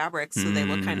different fabrics, so they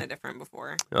look Mm. kind of different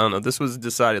before. I don't know. This was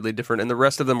decidedly different, and the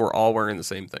rest of them were all wearing the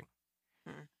same thing.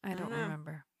 I don't know.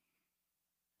 remember.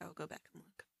 I'll go back and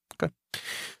look.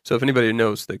 So if anybody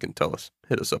knows, they can tell us.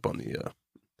 Hit us up on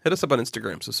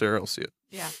Instagram so Sarah will see it.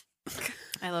 Yeah.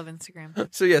 I love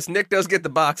Instagram. So yes, Nick does get the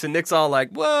box, and Nick's all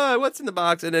like, "What? What's in the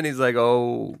box?" And then he's like,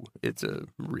 "Oh, it's a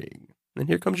ring." And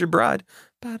here comes your bride.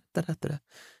 Ba-da-da-da-da.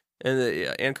 And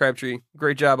yeah, Anne Crabtree,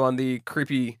 great job on the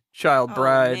creepy child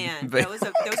bride. Oh man, veil.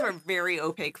 those were very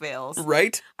opaque veils.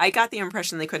 Right? I got the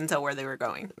impression they couldn't tell where they were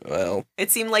going. Well,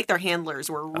 It seemed like their handlers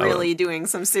were Oh. really doing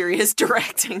some serious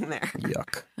directing there.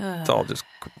 yuck. Ugh. It's all just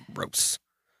gross.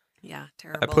 Yeah,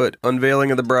 terrible. I put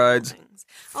unveiling of the brides, things.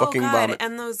 fucking oh God, vomit.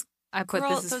 and those I put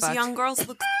girls, this as those fucked. young girls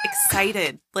look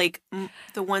excited. Like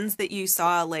the ones that you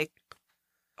saw, like,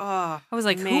 oh, I was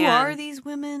like, who man. are these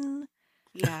women?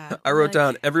 Yeah. I wrote Like-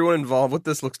 down, everyone involved with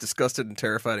this looks disgusted and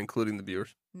terrified, including the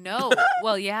viewers. No.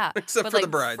 Well, yeah. Except but for like the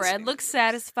brides. Fred looks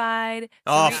satisfied.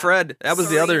 Oh, Serena- Fred. That was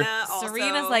the other. Serena also-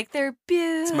 Serena's like, they're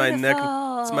beautiful.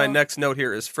 It's my next note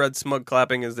here is Fred smug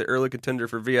clapping is the early contender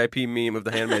for VIP meme of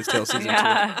The Handmaid's Tale season 2.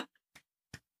 Yeah.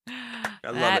 I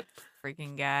love that it.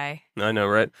 freaking guy. I know,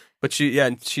 right? But she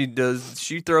throws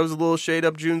a little shade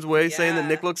up June's way saying that Yeah.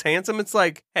 Nick looks handsome. It's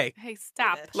like, hey, Hey,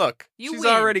 stop. Bitch. look, You she's win.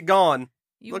 already gone.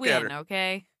 You Look win, at her.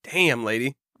 okay? Damn,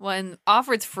 lady. When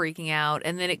Offred's freaking out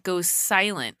and then it goes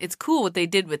silent. It's cool what they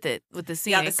did with it, with the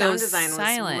scene. Yeah, the it sound goes design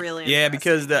silent. was really Yeah,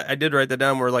 because interesting. I did write that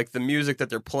down where like the music that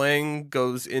they're playing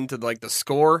goes into like the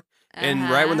score. And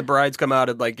right when the brides come out,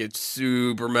 it gets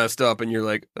super messed up, and you're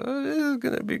like, "Oh, this is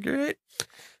gonna be great."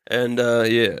 And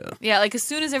yeah, Yeah, like as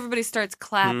soon as everybody starts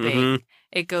clapping, Mhm.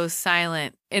 it goes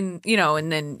silent. And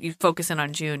and then you focus in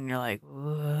on June and you're like,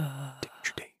 whoa.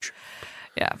 danger.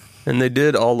 Yeah. And they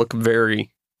did all look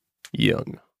very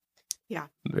young. Yeah.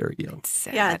 Very young. It's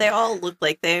sad. Yeah, they all look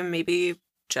like they maybe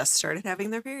just started having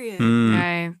their period. Mm,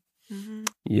 Right. Mhm.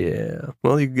 yeah.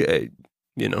 Well, I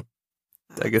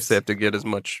guess they have to get as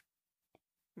much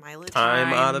mileage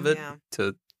time out of it Yeah.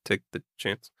 to take the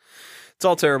chance. It's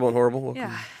all terrible and horrible. Welcome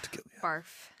Yeah. to Gilead. Barf.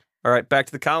 All right, back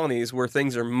to the colonies where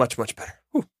things are much, much better.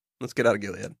 Whew. Let's get out of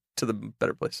Gilead to the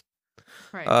better place.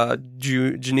 Right.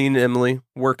 Janine and Emily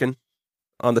working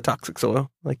on the toxic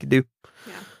soil like you do.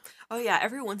 Oh yeah,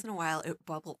 every once in a while it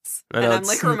bubbles. I know, And I'm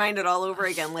it's- like reminded all over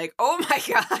again, like, oh my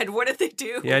God, what did they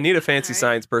do? Yeah, I need a fancy All right.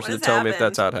 science person What to has tell me if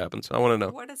that's how it happens. I want to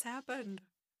know. What has happened?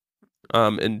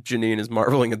 And Janine is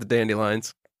marveling at the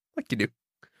dandelions like you do.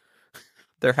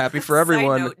 They're happy for Side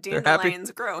everyone. note, They're happy.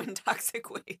 dandelions grow in toxic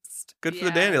waste. Good for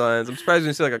Yeah. the dandelions. I'm surprised when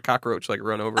you see like a cockroach like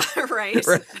run over. Right?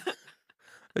 Right.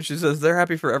 And she says they're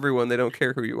happy for everyone. They don't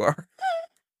care who you are.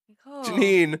 Oh.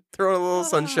 Janine, throw in a little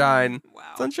sunshine.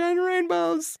 Wow. Sunshine and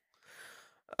rainbows.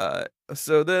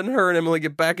 So then her and Emily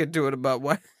get back into it about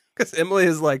why, because Emily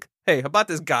is like, "Hey, how about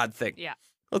this God thing? Yeah.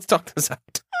 Let's talk this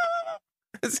out."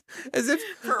 as if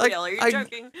For like, real, are you I-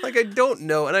 joking? like I don't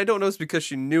know, and I don't know it's because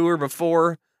she knew her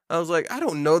before. I was like, I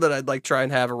don't know that I'd like try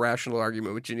and have a rational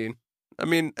argument with Janine. I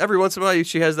mean, every once in a while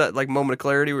she has that like moment of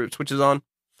clarity where it switches on.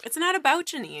 It's not about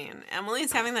Janine.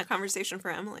 Emily's having that conversation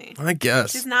for Emily. I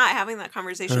guess. She's not having that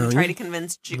conversation Oh, to try you- to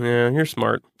convince Yeah, you're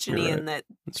smart. You're Janine right. that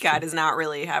That's God true. does not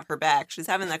really have her back. She's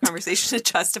having that conversation to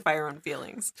justify her own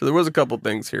feelings. So there was a couple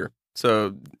things here.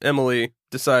 So Emily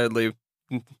decidedly,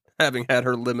 having had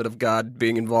her limit of God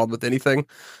being involved with anything,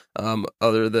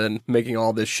 other than making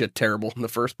all this shit terrible in the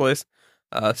first place.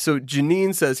 So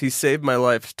Janine says he saved my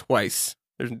life twice.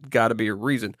 There's got to be a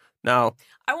reason. Now,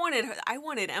 I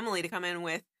wanted Emily to come in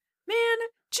with, man,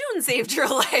 June saved your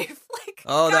life. Like,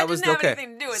 Oh, God that was didn't have okay.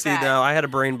 anything to do with see, that. now I had a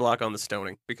brain block on the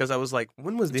stoning because I was like,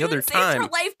 when was the June other saved time? her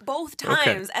life both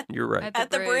Okay, times at you're right.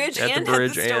 the bridge At and the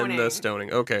bridge at the stoning. and the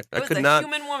stoning. Okay, It I was could a not.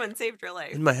 human woman saved your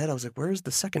life. In my head, I was like, where's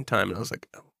the second time? And I was like,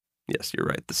 oh, yes, you're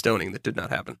right. The stoning that did not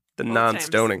happen. The Both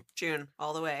non-stoning. times. June,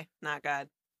 all the way, not God.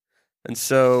 And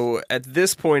so at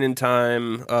this point in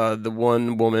time, the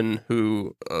one woman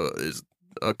who is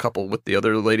a couple with the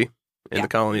other lady in Yeah. the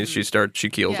colonies, she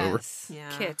keels over. Yes. Yeah.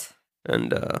 Kit.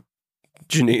 And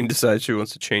Janine decides she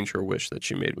wants to change her wish that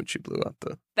she made when she blew out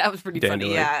the That was pretty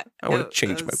Dandelion. funny. Yeah, I wanna it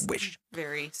change my was wish.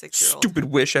 Very 6-year-old. stupid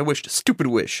wish. I wished a stupid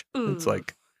wish. It's Ooh.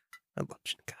 like, I love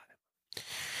Janine. God.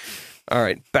 All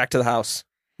right, back to the house.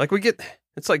 Like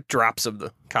it's like drops of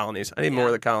the colonies. I need more Yeah.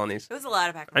 of the colonies. It was a lot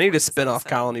of back and I need a forth this spin-off episode.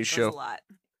 Colonies It show. was a lot.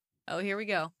 Oh, here we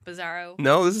go. Bizarro.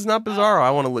 No, this is not Bizarro.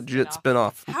 I want a legit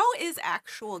spin-off. spin-off. How is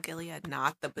actual Gilead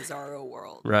not the Bizarro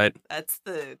world? Right. That's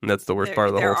the And that's the worst they're- part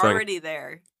of the they're whole thing. already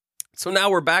there. So now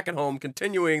we're back at home,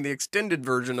 continuing the extended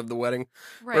version of the wedding,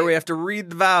 Right. where we have to read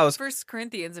the vows. First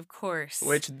Corinthians, of course.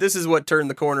 Which this is what turned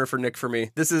the corner for Nick for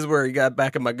me. This is where he got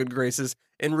back in my good graces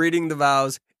in reading the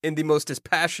vows in the most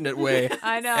dispassionate way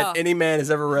I know. that any man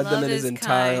has ever read them Love in his is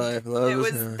entire kind. life. Love It is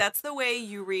was kind. that's the way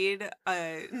you read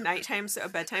a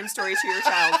bedtime story to your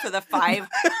child for the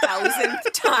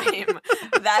 5,000th time.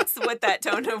 That's what that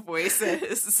tone of voice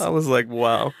is. I was like,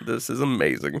 wow, this is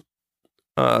amazing.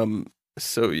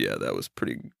 So yeah, that was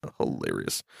pretty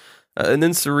hilarious. And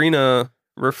then Serena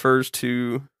refers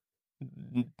to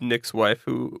Nick's wife,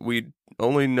 who we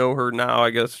only know her now. I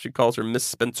guess she calls her Miss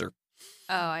Spencer,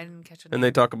 Oh, I didn't catch it. and they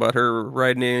talk about her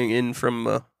riding in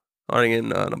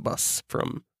on a bus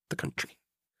from the country.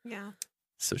 Yeah.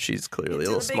 So she's clearly a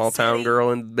Into little the big small town city.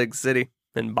 girl in the big city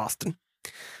in Boston.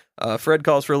 Fred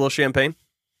calls for a little champagne,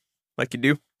 like you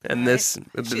do, and Right. this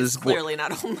She's is clearly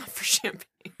not old enough for champagne.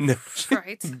 no,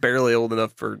 Right. barely old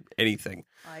enough for anything.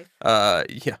 Life.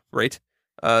 Yeah, right.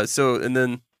 So and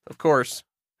then of course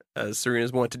as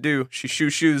Serena's wont to do, she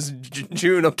shoos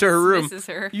June up to her room. Dismisses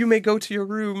her. You may go to your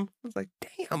room. I was like,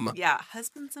 damn. Yeah,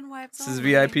 husbands and wives. This is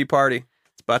only. VIP party.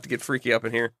 It's about to get freaky up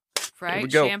in here. Right? we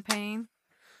go. Champagne.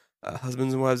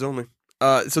 Husbands and wives only.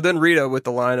 So then Rita with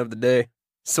the line of the day.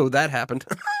 So that happened.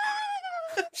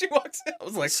 She walks in. I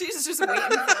was like, She's just waiting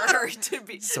for her to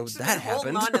be. So she's that been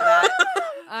holding happened. on to that.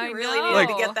 I She really know.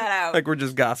 needed to get that out. like we're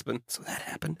just gossiping. So that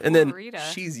happened. And Poor then Rita.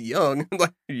 she's young.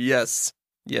 Like, yes,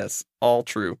 all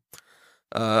true.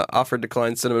 Offered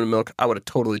declined cinnamon milk. I would have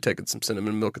totally taken some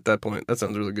cinnamon milk at that point. That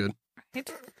sounds really good.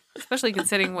 Right? Especially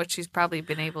considering what she's probably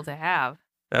been able to have.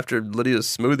 After Lydia's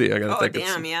smoothie, I gotta Oh think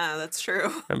damn! Yeah, that's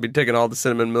true. I'd be taking all the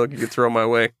cinnamon milk you could throw my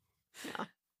way. Yeah.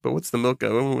 But what's the milk?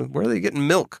 Where are they getting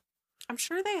milk? I'm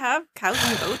sure they have cows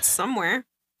and goats somewhere.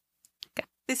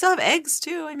 They still have eggs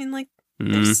too. I mean, like,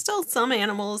 there's still some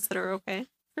animals that are okay.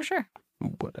 For sure.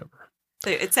 Whatever.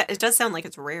 It does sound like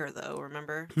it's rare though.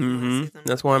 Remember?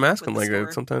 That's why I'm asking. With the Like,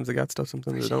 store. sometimes they got stuff,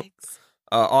 sometimes Fresh they don't. eggs.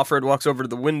 Offred walks over to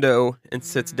the window and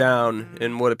sits down Mhm.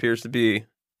 in what appears to be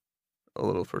a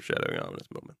little foreshadowing ominous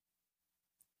moment.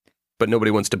 But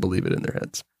nobody wants to believe it in their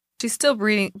heads. She's still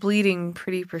bleeding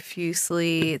pretty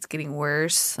profusely. It's getting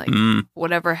worse. Like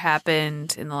whatever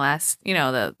happened in the last,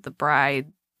 the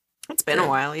bride, It's been a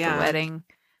while. Yeah. the wedding.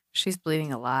 She's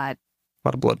bleeding a lot, A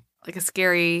lot of blood. like a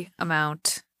scary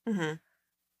amount. Mm-hmm.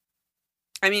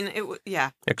 I mean,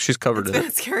 yeah. Yeah, 'cause she's covered It's in been a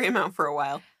it. scary amount for a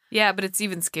while. Yeah, but it's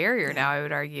even scarier Yeah. now, I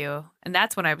would argue. And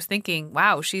that's when I was thinking,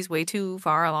 wow, she's way too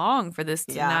far along for this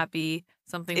to Yeah. not be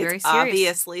something It's very serious.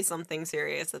 obviously something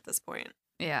serious at this point.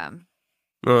 Yeah.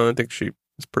 I think she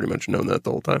has pretty much known that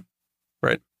the whole time.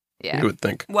 Yeah. You would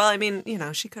think. Well, I mean,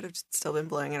 she could have still been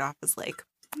blowing it off as like,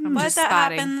 I'm but just that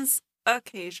spotting. happens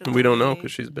occasionally. We don't know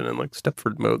because she's been in like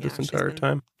Stepford mode Yeah, this she's entire been-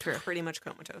 time. True. pretty much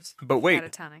comatose. But wait,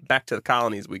 Catatonic. back to the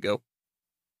colonies we go.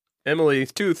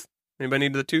 Emily's tooth. Anybody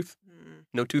need the tooth? Mm.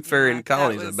 No tooth fairy Yeah, in that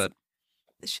colonies, was- I bet.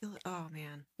 Oh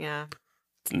man, yeah.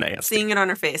 It's nasty. Seeing it on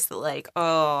her face, that like,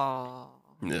 oh.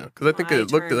 Yeah, because I think My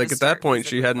it looked turn like to at that start point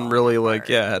she physically hadn't falling really apart.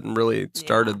 hadn't really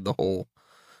started the whole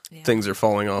Yeah. things are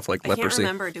falling off like I can't leprosy.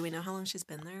 remember. Do we know how long she's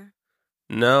been there?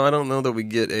 No, I don't know that we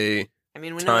get a. I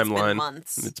mean, we know it's Timeline. been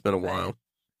months. It's been a but- while.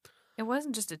 It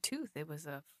wasn't just a tooth. It was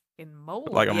a fucking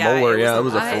molar. Like a Yeah, molar, it was yeah, a it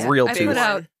was a molar. for real I tooth. put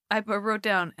out. I wrote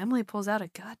down. Emily pulls out a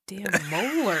goddamn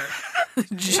molar.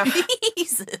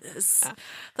 Jesus, Yeah.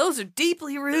 those are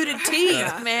deeply rooted teeth,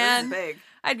 Yeah, it man. was big.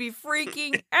 I'd be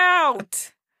freaking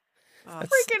out. Oh,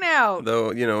 Freaking out. Though,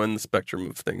 in the spectrum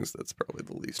of things, that's probably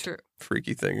the least True.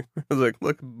 freaky thing. I was like,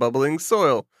 look, bubbling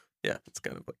soil. Yeah, it's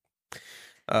kind of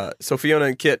like. So Fiona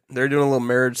and Kit, they're doing a little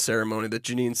marriage ceremony that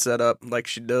Janine set up like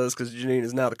she does because Janine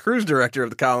is now the cruise director of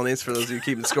the colonies, for those of you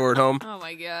keeping score at home. Oh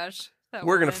my gosh. That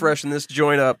We're going to woman. freshen this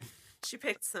joint up. She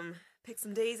picked some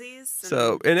daisies.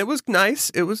 And it was nice.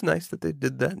 It was nice that they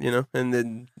did that, and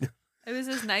then It was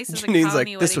as nice as a Janine's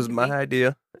colony like, this wedding was could my be.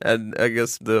 idea. And I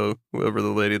guess whoever the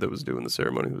lady that was doing the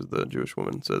ceremony was the Jewish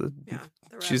woman. So Yeah,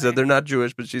 the she rabbi. said they're not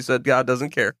Jewish, but she said God doesn't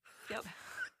care. Yep.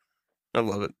 I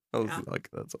love it. I was Yeah. like,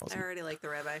 that's I awesome. already like the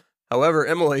rabbi. However,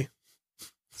 Emily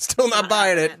still not Not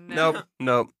buying it. having it, Nope.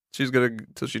 Nope. She's gonna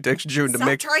till she takes June to Stop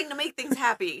make. trying to make things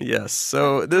happy. Yes.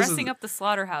 So this is Dressing up the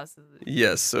slaughterhouses.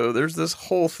 yes. So there's this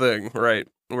whole thing, right,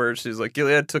 where she's like,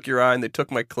 Gilead took your eye and they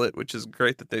took my clit, which is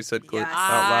great that they said clit Yes.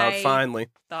 out loud. I- Finally.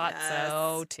 Thought Yes.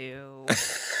 so too.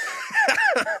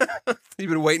 You've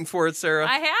been waiting for it, Sarah.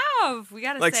 I have. We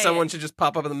gotta Like say someone it. should just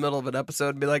pop up in the middle of an episode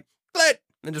and be like, clit,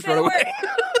 and just Say run the away. word.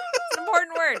 It's an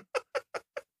important word.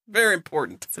 Very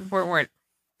important. It's an important word.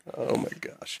 Oh my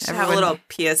gosh. Should have a Everyone- little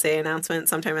PSA announcement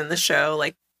sometime in the show,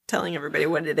 like telling everybody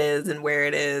what it is and where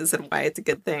it is and why it's a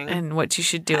good thing. And what you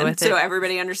should do And with so it.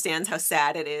 everybody understands how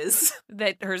sad it is.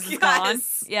 That hers is Yes. gone.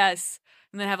 Yes.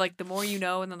 And then have like the more you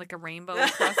know and then like a rainbow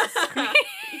across the screen.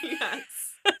 Yes.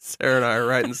 Sarah and I are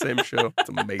writing the same show. It's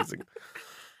amazing.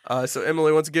 So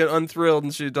Emily once again unthrilled,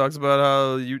 and she talks about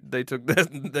how they took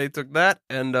that,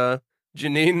 and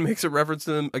Janine makes a reference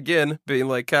to them again being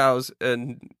like cows,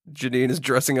 and Janine is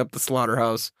dressing up the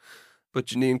slaughterhouse, but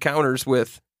Janine counters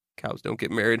with "Cows don't get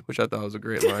married," which I thought was a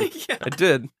great line. Yeah. I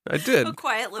did. A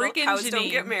quiet little Freaking cows don't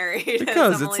Janine. get married.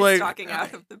 Because as it's Emily's like- stalking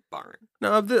out of the barn.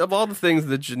 Now, of all the things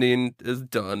that Janine has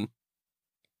done,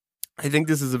 I think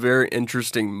this is a very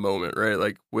interesting moment, right?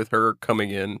 Like with her coming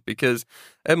in, because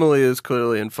Emily is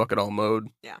clearly in fuck it all mode.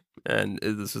 Yeah. And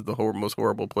this is the most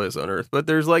horrible place on earth. But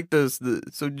there's like this,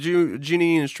 so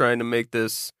Janine is trying to make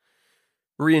this,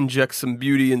 re-inject some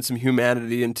beauty and some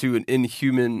humanity into an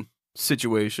inhuman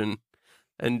situation,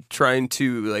 and trying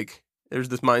to, like, there's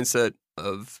this mindset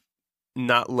of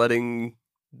not letting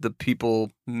the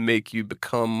people make you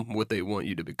become what they want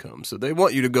you to become. So they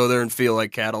want you to go there and feel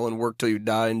like cattle and work till you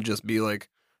die and just be like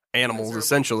animals, Miserable.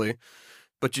 essentially.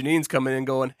 But Janine's coming in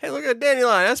going, hey, look at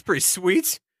Dandelion. That's pretty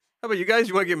sweet. How about you guys?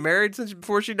 You want to get married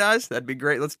before she dies? That'd be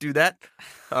great. Let's do that.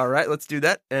 All right, let's do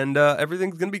that. And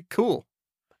everything's going to be cool.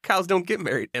 Cows don't get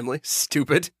married, Emily.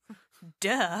 Stupid.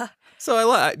 Duh.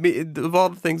 So I mean, of all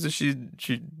the things that she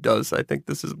does, I think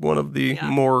this is one of the Yeah.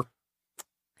 more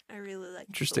I really like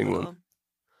Interesting the one. little,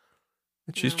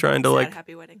 she's trying to sad, like.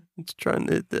 happy wedding. It's trying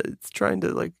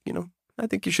to like, I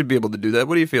think you should be able to do that.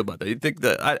 What do you feel about that? You think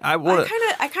that I want to?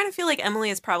 I kind of feel like Emily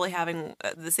is probably having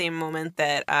the same moment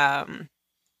that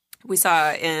we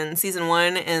saw in season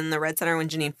 1 in the Red Center when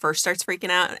Janine first starts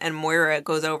freaking out and Moira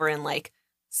goes over and like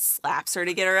slaps her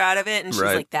to get her out of it, and she's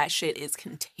Right. like, "That shit is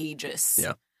contagious.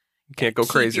 Yeah. You can't go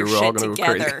Keep crazy. your We're all shit going to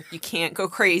go together. crazy. You can't go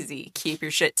crazy. Keep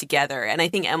your shit together." And I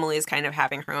think Emily is kind of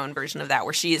having her own version of that,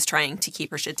 where she is trying to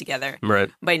keep her shit together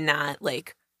Right. by not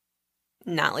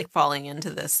falling into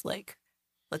this like,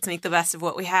 let's make the best of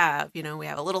what we have. We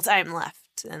have a little time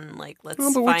left, and like let's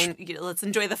Well, but let's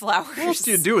enjoy the flowers. What else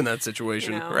do you do in that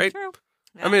situation, right? True.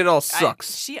 I mean, it all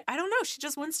sucks. I don't know. She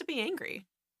just wants to be angry.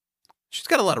 She's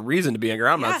got a lot of reason to be angry.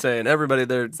 I'm Yeah. not saying everybody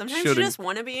there Sometimes should you just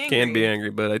want to be angry. can be angry,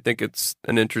 but I think it's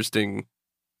an interesting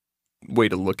way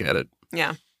to look at it.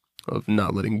 Yeah. Of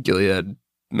not letting Gilead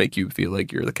make you feel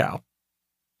like you're the cow.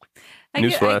 I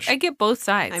Newsflash. get both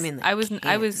sides. I mean, they I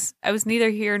was neither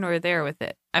here nor there with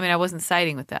it. I mean, I wasn't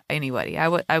siding with anybody. I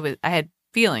had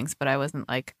feelings, but I wasn't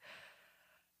like,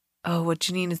 oh, what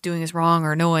Janine is doing is wrong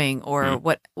or annoying, or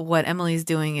what Emily's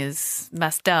doing is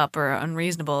messed up or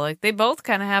unreasonable. Like, they both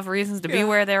kind of have reasons to be Yeah.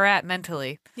 where they're at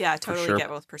mentally. Yeah, totally sure. get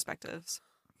both perspectives.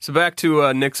 So back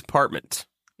to Nick's apartment,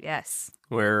 Yes.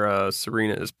 where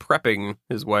Serena is prepping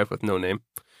his wife with no name.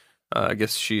 I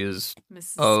guess she is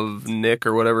Mrs. of Nick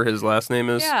or whatever his last name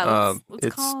is. Yeah, let's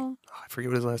it's call. I forget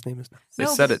what his last name is now. They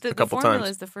No, said it the a couple formula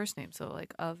times. is the first name, so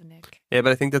like of Nick. Yeah,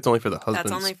 but I think that's only for the husbands.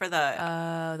 That's only for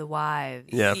the wives.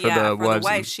 Yeah, for the for wives. the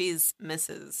wife, she's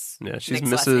Mrs. Yeah, she's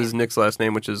Nick's last Mrs. name. Nick's last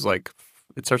name, which is like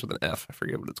it starts with an F. I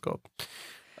forget what it's called.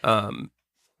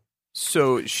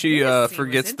 So she This scene was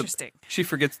forgets interesting. she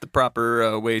forgets the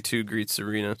proper way to greet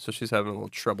Serena, so she's having a little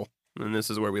trouble. And this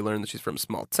is where we learn that she's from a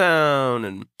small town.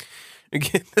 And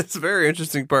again, it's a very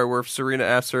interesting part where Serena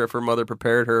asks her if her mother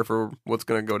prepared her for what's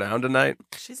going to go down tonight.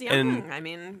 She's young. And I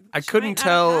mean, I she couldn't might not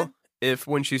tell have if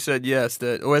when she said yes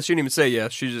that, well, she didn't even say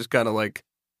yes. She just kind of like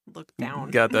looked down.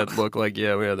 got that look like,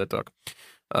 yeah, we had that talk.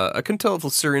 I couldn't tell if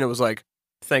Serena was like,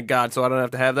 thank God, so I don't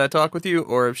have to have that talk with you,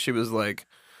 or if she was like,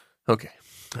 okay,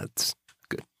 that's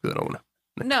good. I don't want to.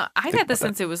 No, I Think got the about that.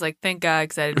 sense it was like, thank God,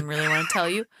 because I didn't really want to tell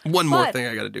you. One more But thing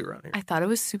I got to do around here. I thought it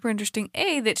was super interesting,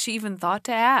 A, that she even thought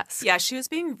to ask. Yeah, she was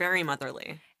being very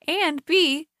motherly. And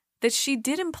B, that she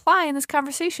did imply in this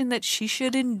conversation that she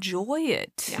should enjoy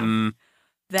it. Yeah.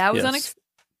 That was Yes. unexpected.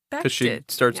 Because she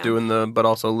starts Yeah. doing but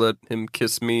also let him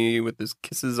kiss me with his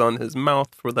kisses on his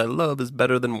mouth, for thy love is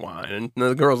better than wine. And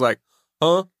the girl's like,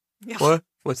 huh? Yeah. What?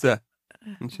 What's that?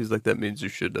 And she's like, that means you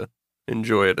should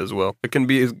enjoy it as well. It can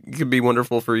be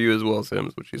wonderful for you as well as him,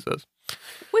 is what she says.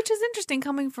 Which is interesting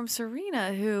coming from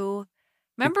Serena, who,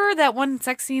 remember that one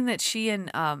sex scene that she and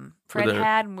Fred they're-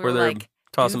 had? And we where were they're like,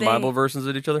 Tossing they- Bible verses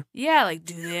at each other. yeah, like,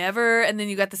 do they ever? And then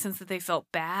you got the sense that they felt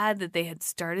bad that they had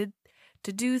started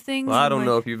to do things. Well, I and, don't like,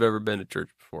 know if you've ever been to church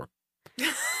before,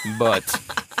 but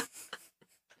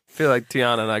I feel like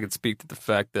Tiana and I could speak to the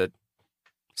fact that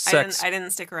sex I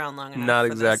didn't stick around long enough. not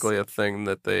for exactly This. a thing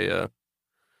that they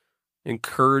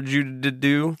encourage you to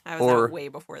do. I was or out way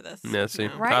before this. Yeah, see.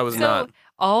 No. Right? I was so not.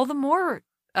 all the more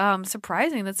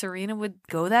surprising that Serena would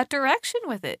go that direction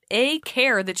with it. A,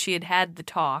 care that she had the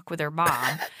talk with her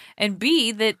mom, and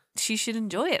B, that she should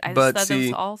enjoy it. I just But thought that was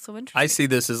see, all so interesting. I see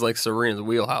this as like Serena's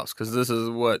wheelhouse, because this is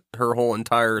what her whole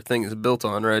entire thing is built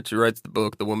on, right? She writes the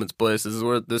book, The Woman's Place. This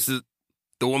is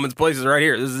the woman's place is right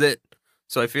here. This is it.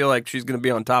 So I feel like she's going to be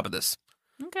on top of this.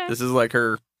 Okay. This is like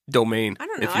her domain, I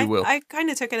don't know. if you will. I kind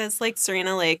of took it as like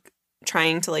Serena like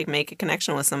trying to like make a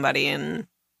connection with somebody and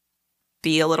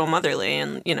be a little motherly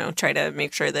and try to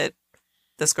make sure that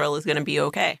this girl is going to be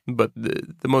okay. But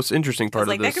the most interesting part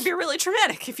Because of like this, that could be really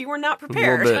traumatic if you were not little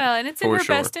prepared. bit. Well, and it's in for her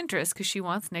sure. best interest because she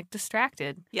wants Nick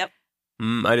distracted. I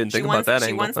didn't think about that She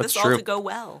angle. wants That's this true. all to go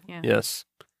well. Yeah. Yes.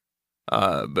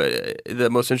 But the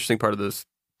most interesting part of this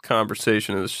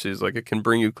conversation is she's like, it can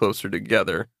bring you closer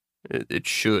together. It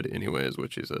should, anyway, is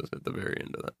what she says at the very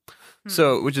end of that.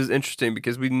 So, which is interesting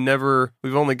because we've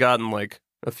only gotten like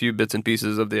a few bits and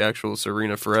pieces of the actual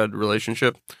Serena Fred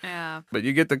relationship, Yeah. but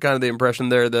you get the kind of the impression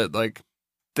there that like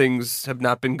things have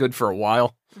not been good for a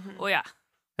while. Well, yeah.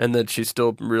 And that she's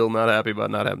still real not happy about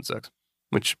not having sex,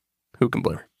 which who can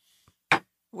blame her?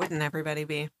 Wouldn't everybody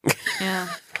be? Yeah.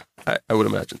 I would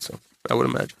imagine so.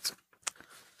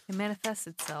 It manifests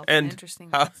itself And in interesting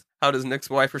How, ways. how does Nick's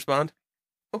wife respond?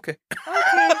 Okay. Okay.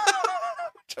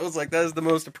 I was like, that is the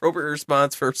most appropriate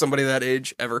response for somebody that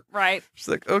age ever. Right. She's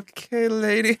like, okay,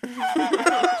 lady.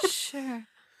 Sure.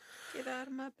 Get out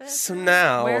of my bed. So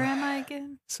now, Where am I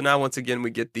again? once again, we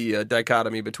get the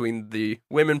dichotomy between the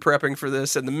women prepping for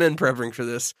this and the men prepping for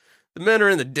this. The men are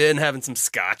in the den having some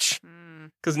scotch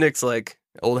because Nick's like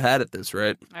old hat at this,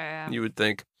 right? Yeah. You would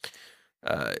think.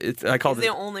 I called He's it.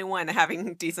 the only one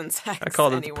having decent sex. I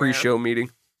called it the anywhere. pre-show meeting.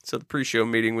 So the pre-show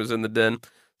meeting was in the den.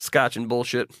 Scotch and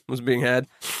bullshit was being had.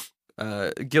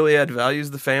 Gilead values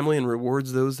the family and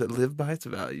rewards those that live by its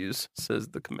values, says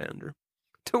the commander.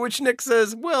 To which Nick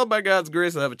says, well, by God's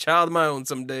grace, I'll have a child of my own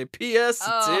someday. P.S.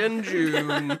 Oh. It's in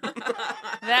June.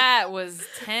 That was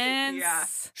tense. Yeah.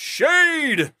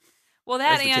 Shade! Well,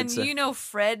 that As the kids and say. you know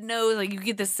Fred knows. Like you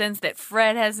get the sense that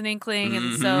Fred has an inkling,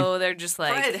 and so they're just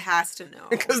like, Fred has to know.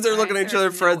 Because they're looking at each other.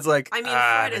 There's Fred's no- like, I mean,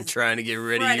 I've Fred been is- trying to get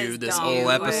rid Fred of you is this dumb. whole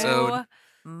episode.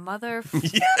 "Oh,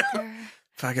 motherfucker.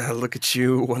 If I gotta look at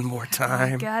you one more Oh,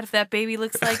 time. God, if that baby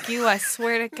looks like you, I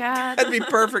swear to God. That'd be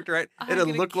perfect, right? I'm It'll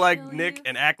gonna look like kill Nick you.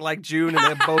 and act like June, and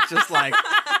they're both just like,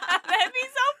 That'd be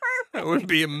so that would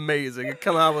be amazing. It'd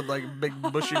come out with like big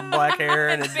bushy black hair,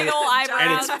 and, it'd Big be, old and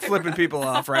eyebrows. it's flipping people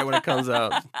off right when it comes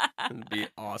out. It'd be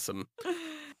awesome.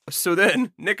 So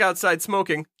then, Nick outside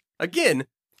smoking again.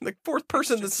 The fourth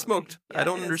person that just smoked. smoking. I Yeah,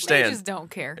 don't it is. They understand. just don't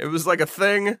care. It was like a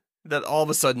thing that all of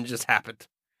a sudden just happened.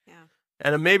 Yeah.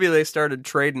 And then maybe they started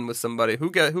trading with somebody.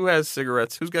 Who has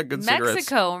cigarettes? Who's got good cigarettes?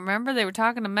 Mexico, remember they were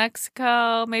talking to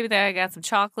Mexico. Maybe they got some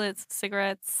chocolates,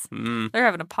 cigarettes. Mm. They're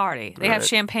having a party. They have Right.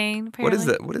 champagne. What Apparently. is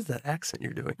that? What is that accent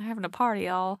you're doing? They're having a party,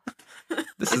 y'all.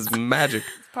 This is magic.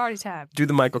 It's party time. Do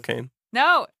the Michael Caine.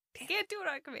 No, you can't do it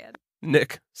on command.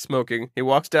 Nick smoking. He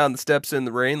walks down the steps in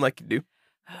the rain like you do,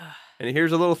 and he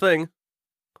hears a little thing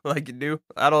like you do.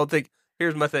 I don't think.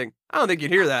 Here's my thing. I don't think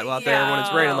you'd hear that out there when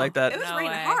it's raining like that. It was No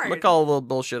raining way. I'm hard. gonna call a little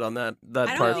bullshit on that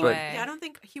I part, don't but think, I don't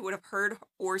think he would have heard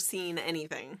or seen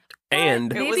anything.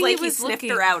 and It Maybe was he like he was sniffed looking.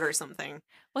 her out or something.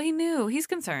 Well, he knew. He's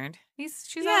concerned. She's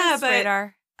Yeah, on his but-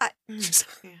 radar. she's,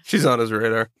 Yeah. she's on his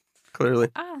radar. Clearly,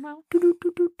 I don't know.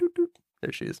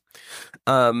 there she is.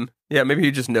 Yeah, maybe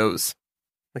he just knows.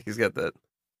 Like he's got that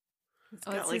It's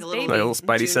Oh, got it's like his a little, baby. like, little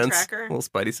spidey June sense, tracker. little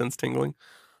spidey sense tingling.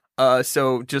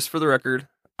 So just for the record,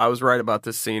 I was right about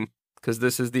this scene because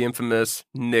this is the infamous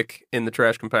Nick in the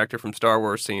trash compactor from Star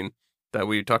Wars scene that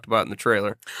we talked about in the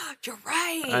trailer. You're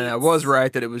right. And I was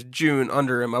right that it was June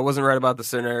under him. I wasn't right about the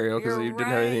scenario because You're he didn't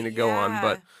have anything to right, go on, yeah.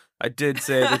 but I did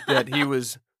say that he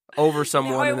was over Now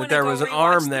someone I and that wanna there go was an rewatch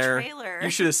arm the there. trailer. You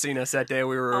should have seen us that day.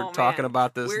 We were Oh, talking man.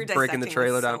 about this, We were breaking the dissecting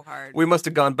trailer this down. so hard. We must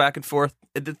have gone back and forth.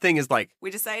 The thing is, like,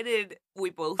 We decided we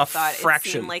both A thought it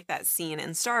fraction. seemed like that scene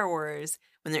in Star Wars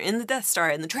when they're in the Death Star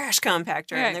in the trash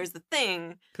compactor Right. and there's the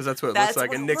thing. because that's what it That's looks like.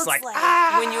 what And it Nick's looks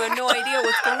like, when you have no idea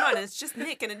what's going on. It's just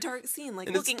Nick in a dark scene, like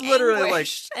And it's looking literally, like,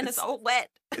 anguished, and it's all wet.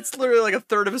 It's literally like a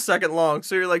third of a second long.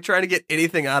 So you're like trying to get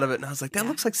anything out of it. And I was like, that Yeah.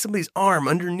 looks like somebody's arm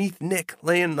underneath Nick,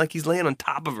 laying like he's laying on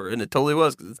top of her. And it totally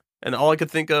was. And all I could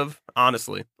think of,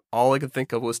 honestly, all I could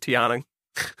think of was Tiana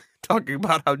talking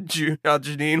about how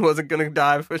Janine wasn't going to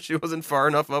die because she wasn't far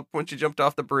enough up when she jumped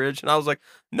off the bridge. And I was like,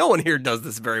 no one here does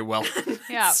this very well.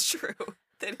 Yeah. It's true.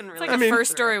 They didn't It's really. like I a mean-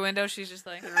 first story window. She's just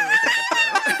like, They didn't really think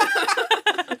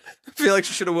it through. I feel like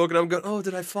she should have woken up and gone, oh,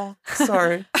 did I fall?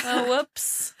 Sorry. oh,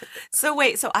 whoops. So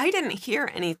wait, so I didn't hear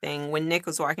anything when Nick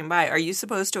was walking by. Are you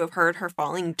supposed to have heard her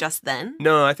falling just then?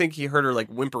 No, I think he heard her like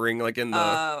whimpering like in the...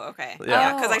 Oh, okay. Yeah.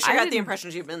 Yeah, because I Oh, sure I got the didn't-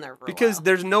 impression she'd been there for a because while.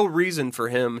 there's no reason for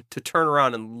him to turn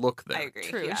around and look there. I agree.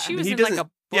 True. Yeah. She was He in like doesn't- a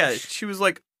bush. Yeah, she was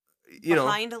like, you know...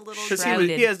 behind a little Because tree. Shrouded.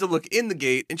 he has to look in the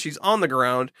gate, and she's on the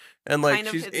ground, and like Kind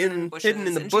of she's hidden hidden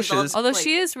in the bushes, and she's all- bushes. Although like-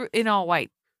 she is in all white,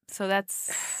 so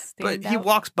that's. But stand he out.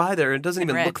 walks by there and doesn't And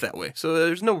even red. look that way, so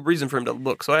there's no reason for him to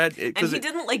look. So I had And because he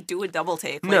didn't like do a double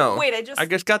take. Like, No. wait, I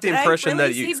just got the did I impression really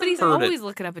that see you See, but he's heard always it.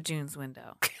 looking up at June's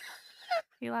window.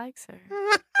 He likes her.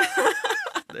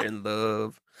 They're in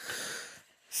love.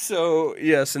 So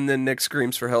yes, and then Nick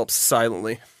screams for help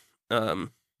silently,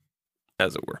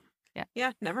 as it were.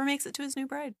 yeah, never makes it to his new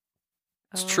bride.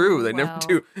 It's true. Oh, They well, never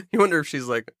do. You wonder if she's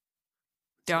like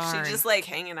Darn. She's just like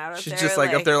hanging out up she's there. just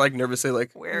like up there like nervously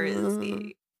like Where is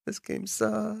he? This game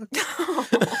sucks. Oh,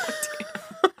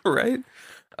 dear. Right?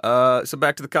 So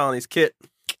back to the colonies. Kit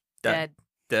dead.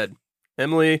 dead.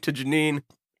 Emily to Janine.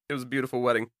 It was a beautiful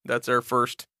wedding. That's our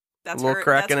first. That's little her.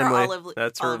 crack That's in her Emily. olive.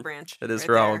 That's her- olive branch. It is right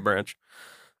her there. olive branch.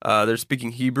 They're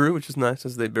speaking Hebrew, which is nice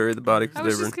as they bury the body. I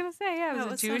was just gonna say, yeah, it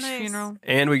was a Jewish funeral.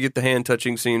 And we get the hand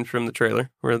touching scene from the trailer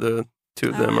where the two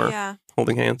of them are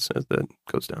holding hands as that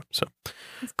goes down. So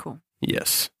that's cool.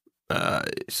 Yes.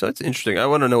 So it's interesting. I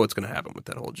want to know what's going to happen with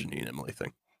that whole Janine Emily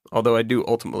thing. Although I do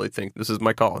ultimately think this is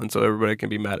my call, and so everybody can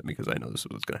be mad at me because I know this is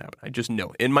what's going to happen. I just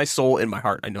know in my soul, in my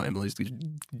heart, I know Emily's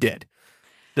dead.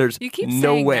 There's you keep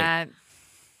no saying way. That.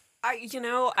 I did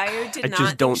not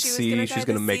just don't think see she was she's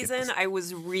going to make season. it. I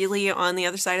was really on the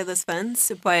other side of this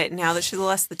fence, but now that she's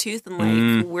lost the tooth and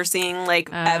like we're seeing like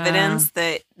evidence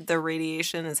that the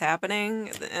radiation is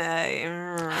happening.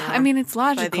 I mean, it's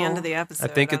logical. By the end of the episode,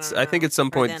 I think at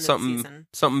some point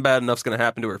something bad enough's going to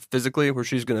happen to her physically, where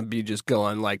she's going to be just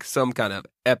going like some kind of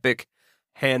epic,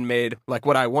 handmade, like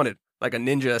what I wanted. Like a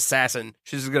ninja assassin.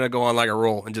 She's just going to go on like a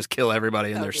roll and just kill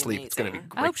everybody in their sleep. Amazing. It's going to be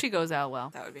great. I hope she goes out well.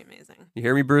 That would be amazing. You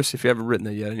hear me, Bruce? If you haven't written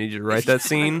that yet, I need you to write that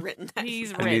scene.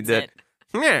 He's I need that.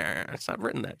 Yeah, it's not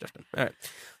written that, Justin. All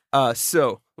right.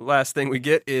 So, last thing we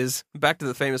get is back to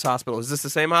the famous hospital. Is this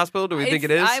the same hospital? Do we think it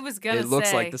is? I was going to say. It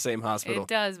looks like the same hospital. It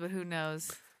does, but who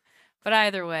knows? But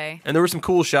either way. And there were some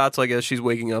cool shots, like as she's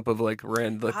waking up, of like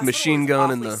machine gun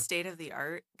and the state of the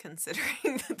art,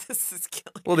 considering that this is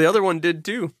killing. Well, the other one did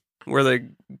too, where they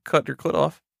cut her clit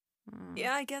off.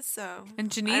 Yeah, I guess so.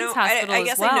 And Janine's hospital I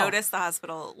guess as well. I noticed the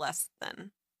hospital less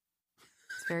than.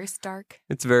 It's very stark.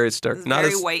 It's very stark. It's not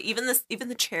very as white. Even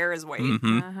the chair is white.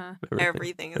 Mm-hmm.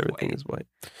 Everything is white.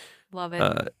 Love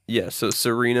it. Yeah. So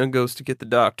Serena goes to get the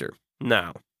doctor.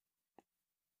 Now,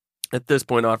 at this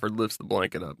point, Offred lifts the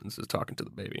blanket up and is talking to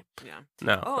the baby. Yeah.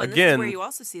 Now, and again, this is where you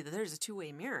also see that there's a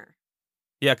two-way mirror.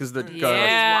 Yeah, because the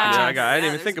I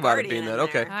didn't even think about it being that.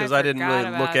 Okay, because I didn't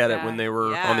really look at it when they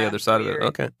were on the other side of it.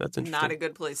 Okay, that's interesting. Not a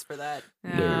good place for that.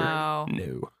 No.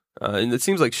 And it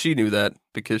seems like she knew that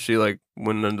because she like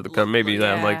went under the cover. Maybe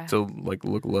that like to like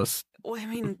look less. Well, I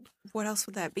mean, what else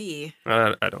would that be?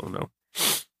 I don't know.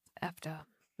 Effed up.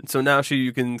 And so now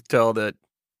you can tell that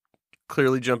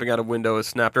clearly jumping out a window has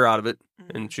snapped her out of it,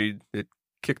 and it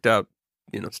kicked out,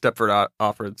 Stepford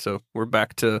Offred. So we're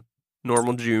back to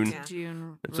normal June. Yeah.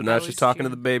 And so now she's talking to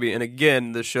the baby. And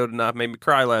again, this show did not make me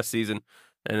cry last season.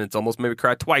 And it's almost made me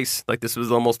cry twice. Like this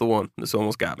was almost the one. This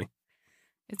almost got me.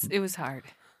 It was hard.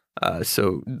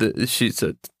 So she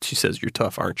says, "You're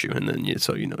tough, aren't you?" And then she's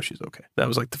okay. That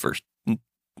was like the first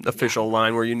official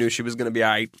line where you knew she was going to be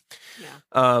all right.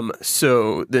 Yeah.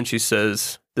 So then she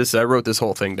says, I wrote this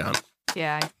whole thing down.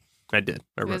 Yeah. I did.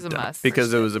 I wrote it down must.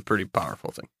 because it was a pretty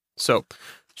powerful thing. So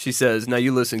she says, "Now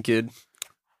you listen, kid.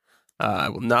 I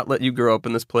will not let you grow up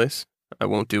in this place. I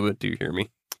won't do it. Do you hear me?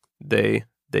 They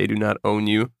do not own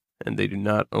you, and they do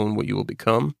not own what you will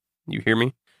become. You hear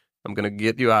me? I'm going to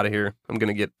get you out of here. I'm going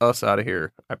to get us out of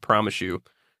here. I promise you."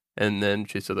 And then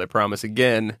she says, "I promise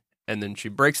again." And then she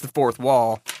breaks the fourth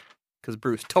wall because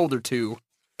Bruce told her to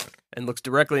and looks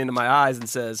directly into my eyes and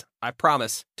says, "I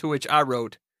promise," to which I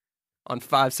wrote on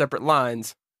 5 separate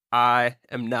lines, "I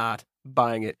am not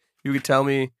buying it. You can tell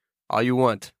me all you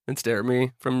want and stare at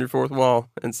me from your fourth wall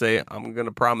and say, I'm going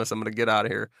to promise I'm going to get out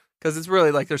of here." Because it's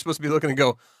really like they're supposed to be looking and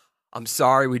go, "I'm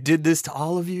sorry we did this to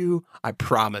all of you. I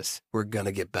promise we're going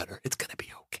to get better. It's going to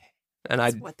be okay." And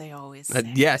that's what they always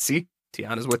say. See,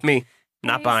 Tiana's with me.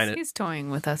 Not buying it. He's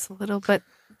toying with us a little, but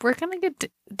we're going to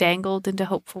get dangled into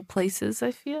hopeful places,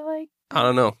 I feel like. I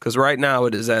don't know. Because right now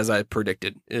it is as I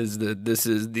predicted, this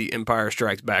is the Empire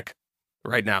Strikes Back.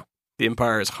 Right now. The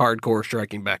Empire is hardcore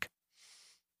striking back.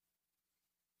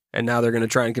 And now they're going to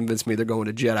try and convince me they're going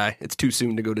to Jedi. It's too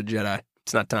soon to go to Jedi.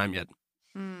 It's not time yet.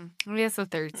 Yeah, so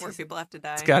third More people have to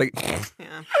die. It's got to...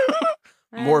 Yeah.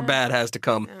 More bad has to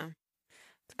come.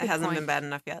 Yeah. It hasn't been bad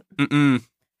enough yet.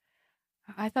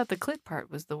 I thought the clit part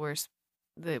was the worst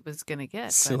that it was going to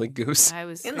get. Silly goose. I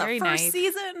was in very the first naive.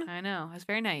 season. I know. I was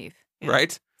very naive. Yeah.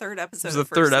 Right? Third episode. It was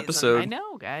the third episode. I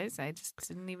know, guys. I just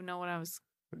didn't even know what I was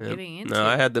getting into. No,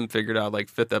 I had them figured out like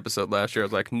 5th episode last year. I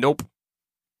was like, nope.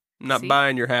 I'm not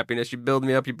buying your happiness. You build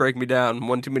me up, you break me down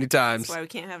one too many times. That's why we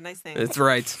can't have nice things. That's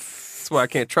right. That's why I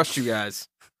can't trust you guys.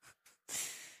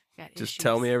 Just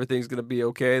tell me everything's going to be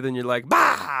okay. Then you're like,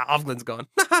 bah, Offglen's gone.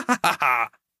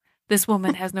 This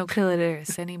woman has no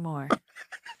clitoris anymore.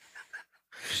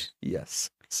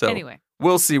 Yes. So anyway,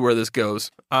 we'll see where this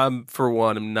goes. For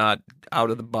one, I'm not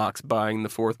out of the box buying the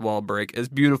fourth wall break. As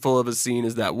beautiful of a scene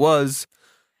as that was,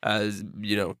 as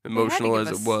emotional as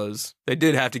it was, they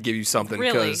did have to give you something.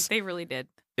 Really, they really did.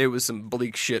 It was some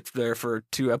bleak shit there for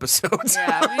 2 episodes.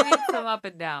 Yeah, we need some up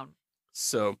and down.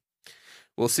 So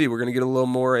we'll see. We're gonna get a little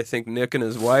more. I think Nick and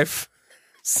his wife.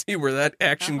 See where that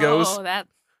action goes. Oh, that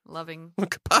loving.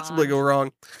 What could possibly go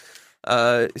wrong?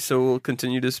 So we'll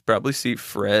continue to probably see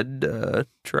Fred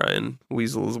try and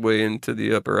weasel his way into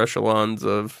the upper echelons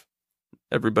of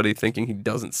everybody thinking he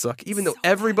doesn't suck, even though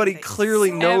everybody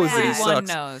clearly knows that he Everyone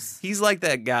sucks. knows. He's like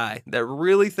that guy that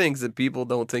really thinks that people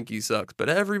don't think he sucks, but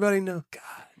everybody knows. God,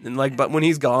 and like, but when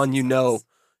he's gone, you know,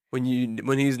 when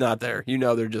he's not there, you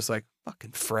know, they're just like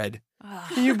fucking Fred.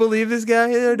 Ugh. Can you believe this guy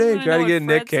the other day wanna tried know to get what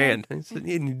Nick Fred canned? He said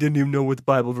he didn't even know what the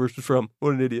Bible verse was from.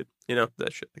 What an idiot. You know,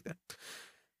 that shit like that.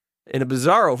 In a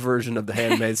bizarro version of The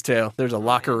Handmaid's Tale, there's a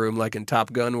locker room like in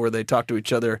Top Gun where they talk to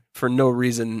each other for no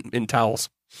reason in towels.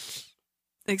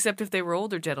 Except if they were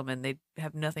older gentlemen, they'd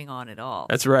have nothing on at all.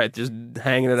 That's right, just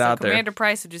hanging it So out there. Commander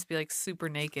Price would just be like super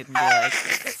naked and be like,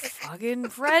 fucking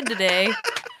Fred today,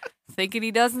 thinking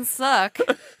he doesn't suck.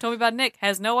 Told me about Nick.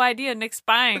 Has no idea Nick's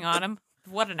spying on him.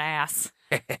 What an ass.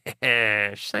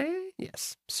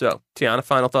 Yes. So, Tiana,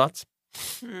 final thoughts?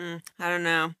 I don't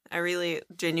know. I really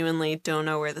genuinely don't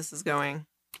know where this is going.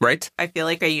 Right? I feel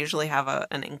like I usually have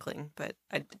an inkling, but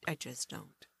I just don't.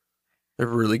 They're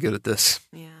really good at this.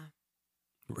 Yeah.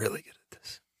 Really good at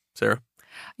this. Sarah?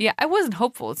 Yeah, I wasn't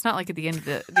hopeful. It's not like at the end of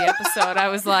the episode, I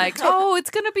was like, oh, it's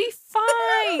going to be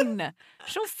fine.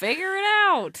 She'll figure it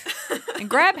out. And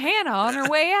grab Hannah on her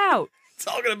way out. It's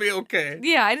all going to be okay.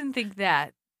 Yeah, I didn't think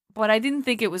that. But I didn't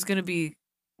think it was going to be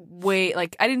I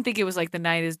didn't think it was like the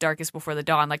night is darkest before the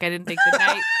dawn. Like, I didn't think the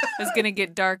night was going to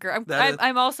get darker.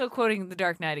 I'm also quoting The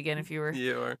Dark Knight again, if you were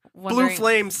You are. wondering. Blue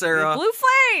Flames, Sarah. Blue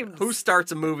Flames! Who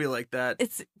starts a movie like that?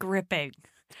 It's gripping.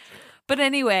 But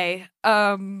anyway,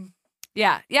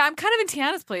 yeah, I'm kind of in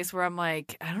Tiana's place where I'm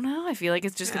like, I don't know. I feel like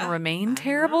it's just going to remain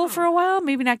terrible for a while.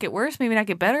 Maybe not get worse, maybe not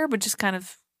get better, but just kind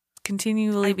of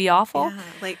continually be awful. Yeah,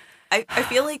 like I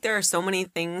feel like there are so many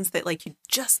things that like you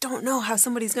just don't know how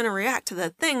somebody's going to react to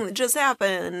that thing that just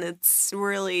happened. It's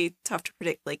really tough to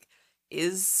predict. Like,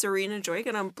 is Serena Joy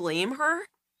going to blame her?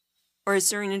 Or is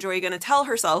Serena Joy going to tell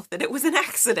herself that it was an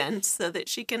accident so that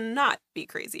she can not be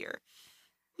crazier?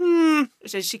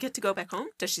 Does she get to go back home?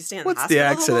 Does she stay in the What's the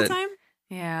hospital the whole accident? time?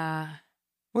 Yeah.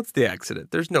 What's the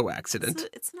accident? There's no accident.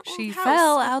 It's an old She house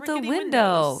fell with out the rickety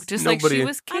window, windows. just like she Nobody-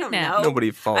 was I don't kidnapped. know.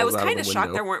 Nobody falls I was out of kind a of window.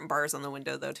 shocked there weren't bars on the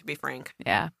window, though, to be frank.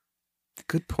 Yeah.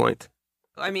 Good point.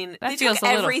 I mean, That they feels took a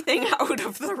little- everything out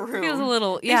of the room. Feels a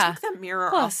little, They yeah. took the mirror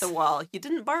Plus- off the wall. You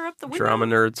didn't bar up the window. Drama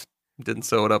nerds didn't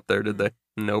sew it up there, did they?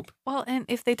 Nope. Well, and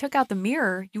if they took out the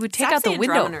mirror, you would take Stop out the saying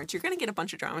window. drama nerds. You're going to get a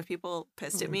bunch of drama people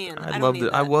pissed at me, and I I don't loved need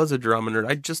it. that. I was a drama nerd.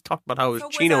 I just talked about how I was So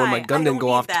was Chino and my I. gun I didn't don't go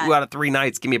need off that. 2 out of 3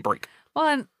 nights. Give me a break. Well,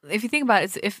 and if you think about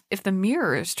it, if the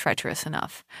mirror is treacherous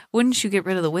enough, wouldn't you get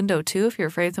rid of the window too if you're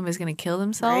afraid somebody's going to kill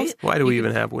themselves? Right? Why do we You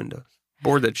even have windows?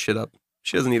 Board that shit up.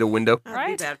 She doesn't need a window. That'd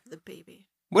Right? be bad for the baby.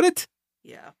 Would it?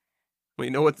 Yeah. Well,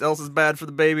 you know what else is bad for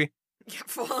the baby? Yeah,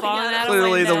 falling Falling out of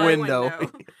Clearly the window.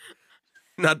 window.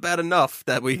 Not bad enough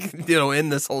that we, in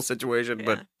this whole situation, Yeah.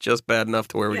 but just bad enough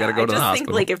to where we got to go to the I just hospital.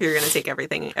 think, like, if you're going to take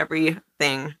everything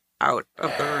out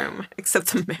of the room except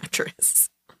the mattress.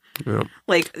 Yeah.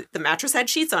 Like, the mattress had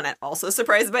sheets on it. Also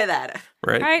surprised by that.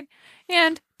 Right? Right?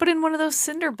 And put in one of those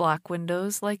cinder block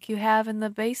windows like you have in the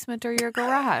basement or your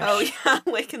garage. Oh, yeah,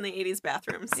 like in the 80s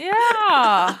bathrooms.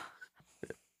 Yeah.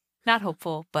 Not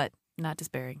hopeful, but not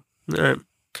despairing. All right.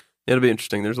 It'll be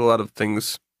interesting. There's a lot of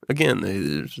things. Again,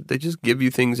 they just give you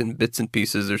things in bits and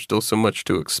pieces. There's still so much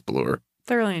to explore.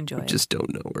 Thoroughly enjoy We it. just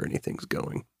don't know where anything's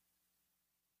going.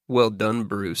 Well done,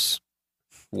 Bruce.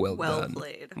 Well done.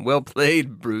 Played. Well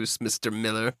played, Bruce, Mr.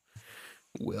 Miller.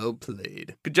 Well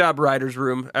played. Good job, Writer's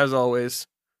Room, as always.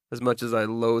 As much as I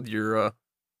loathe your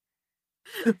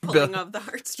Pulling Bill- of the You're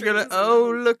heartstrings. gonna,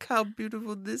 oh, look how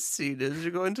beautiful this scene is.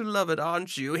 You're going to love it,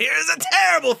 aren't you? Here's a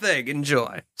terrible thing.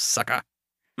 Enjoy, sucker.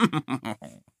 Haunt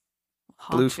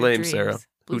Blue your Flames, Sarah. dreams.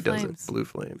 Blue Who does it? Flames. Blue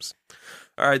Flames.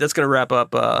 All right, that's going to wrap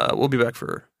up. We'll be back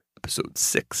for episode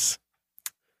 6.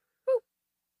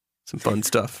 Some fun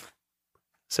stuff.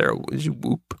 Sarah, did you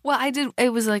whoop? Well, I did. It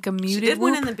was like a She muted did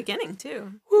one whoop. in the beginning,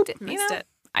 too. You Missed know, it.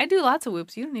 I do lots of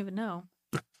whoops. You don't even know.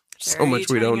 So Sarah, are much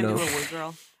you we don't turning know. into a wood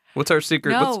girl? What's our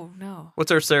secret? No.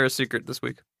 What's our Sarah secret this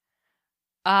week?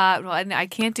 Well, I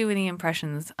can't do any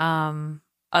impressions.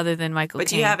 Other than Michael. But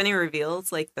do Caine. you have any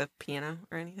reveals, like the piano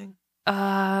or anything?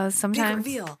 Big Sometimes.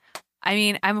 reveal. I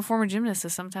mean, I'm a former gymnast, so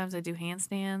sometimes I do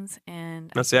handstands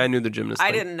and Now, see, I knew the gymnast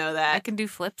I thing. didn't know I that. can do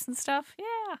flips and stuff.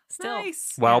 Yeah, still.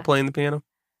 Nice. While Yeah. playing the piano?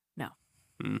 No.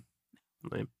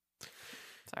 Lame.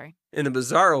 Sorry. In the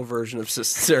bizarro version of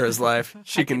Sarah's life,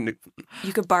 she can.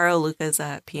 You could borrow Luca's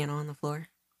piano on the floor.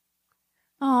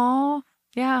 Oh,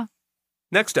 yeah.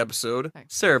 Next episode,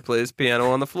 Thanks. Sarah plays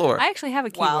piano on the floor. I actually have a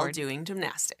While keyboard. doing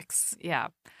gymnastics. Yeah.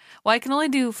 Well, I can only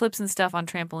do flips and stuff on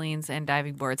trampolines and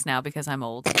diving boards now because I'm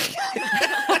old.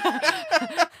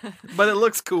 But it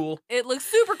looks cool. It looks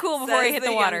super cool before he hit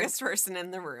the water. Youngest person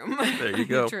in the room. There you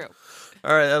go. True.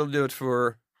 All right, that'll do it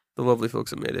for the lovely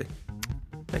folks at Mayday.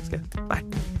 Thanks, guys. Bye.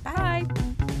 Bye.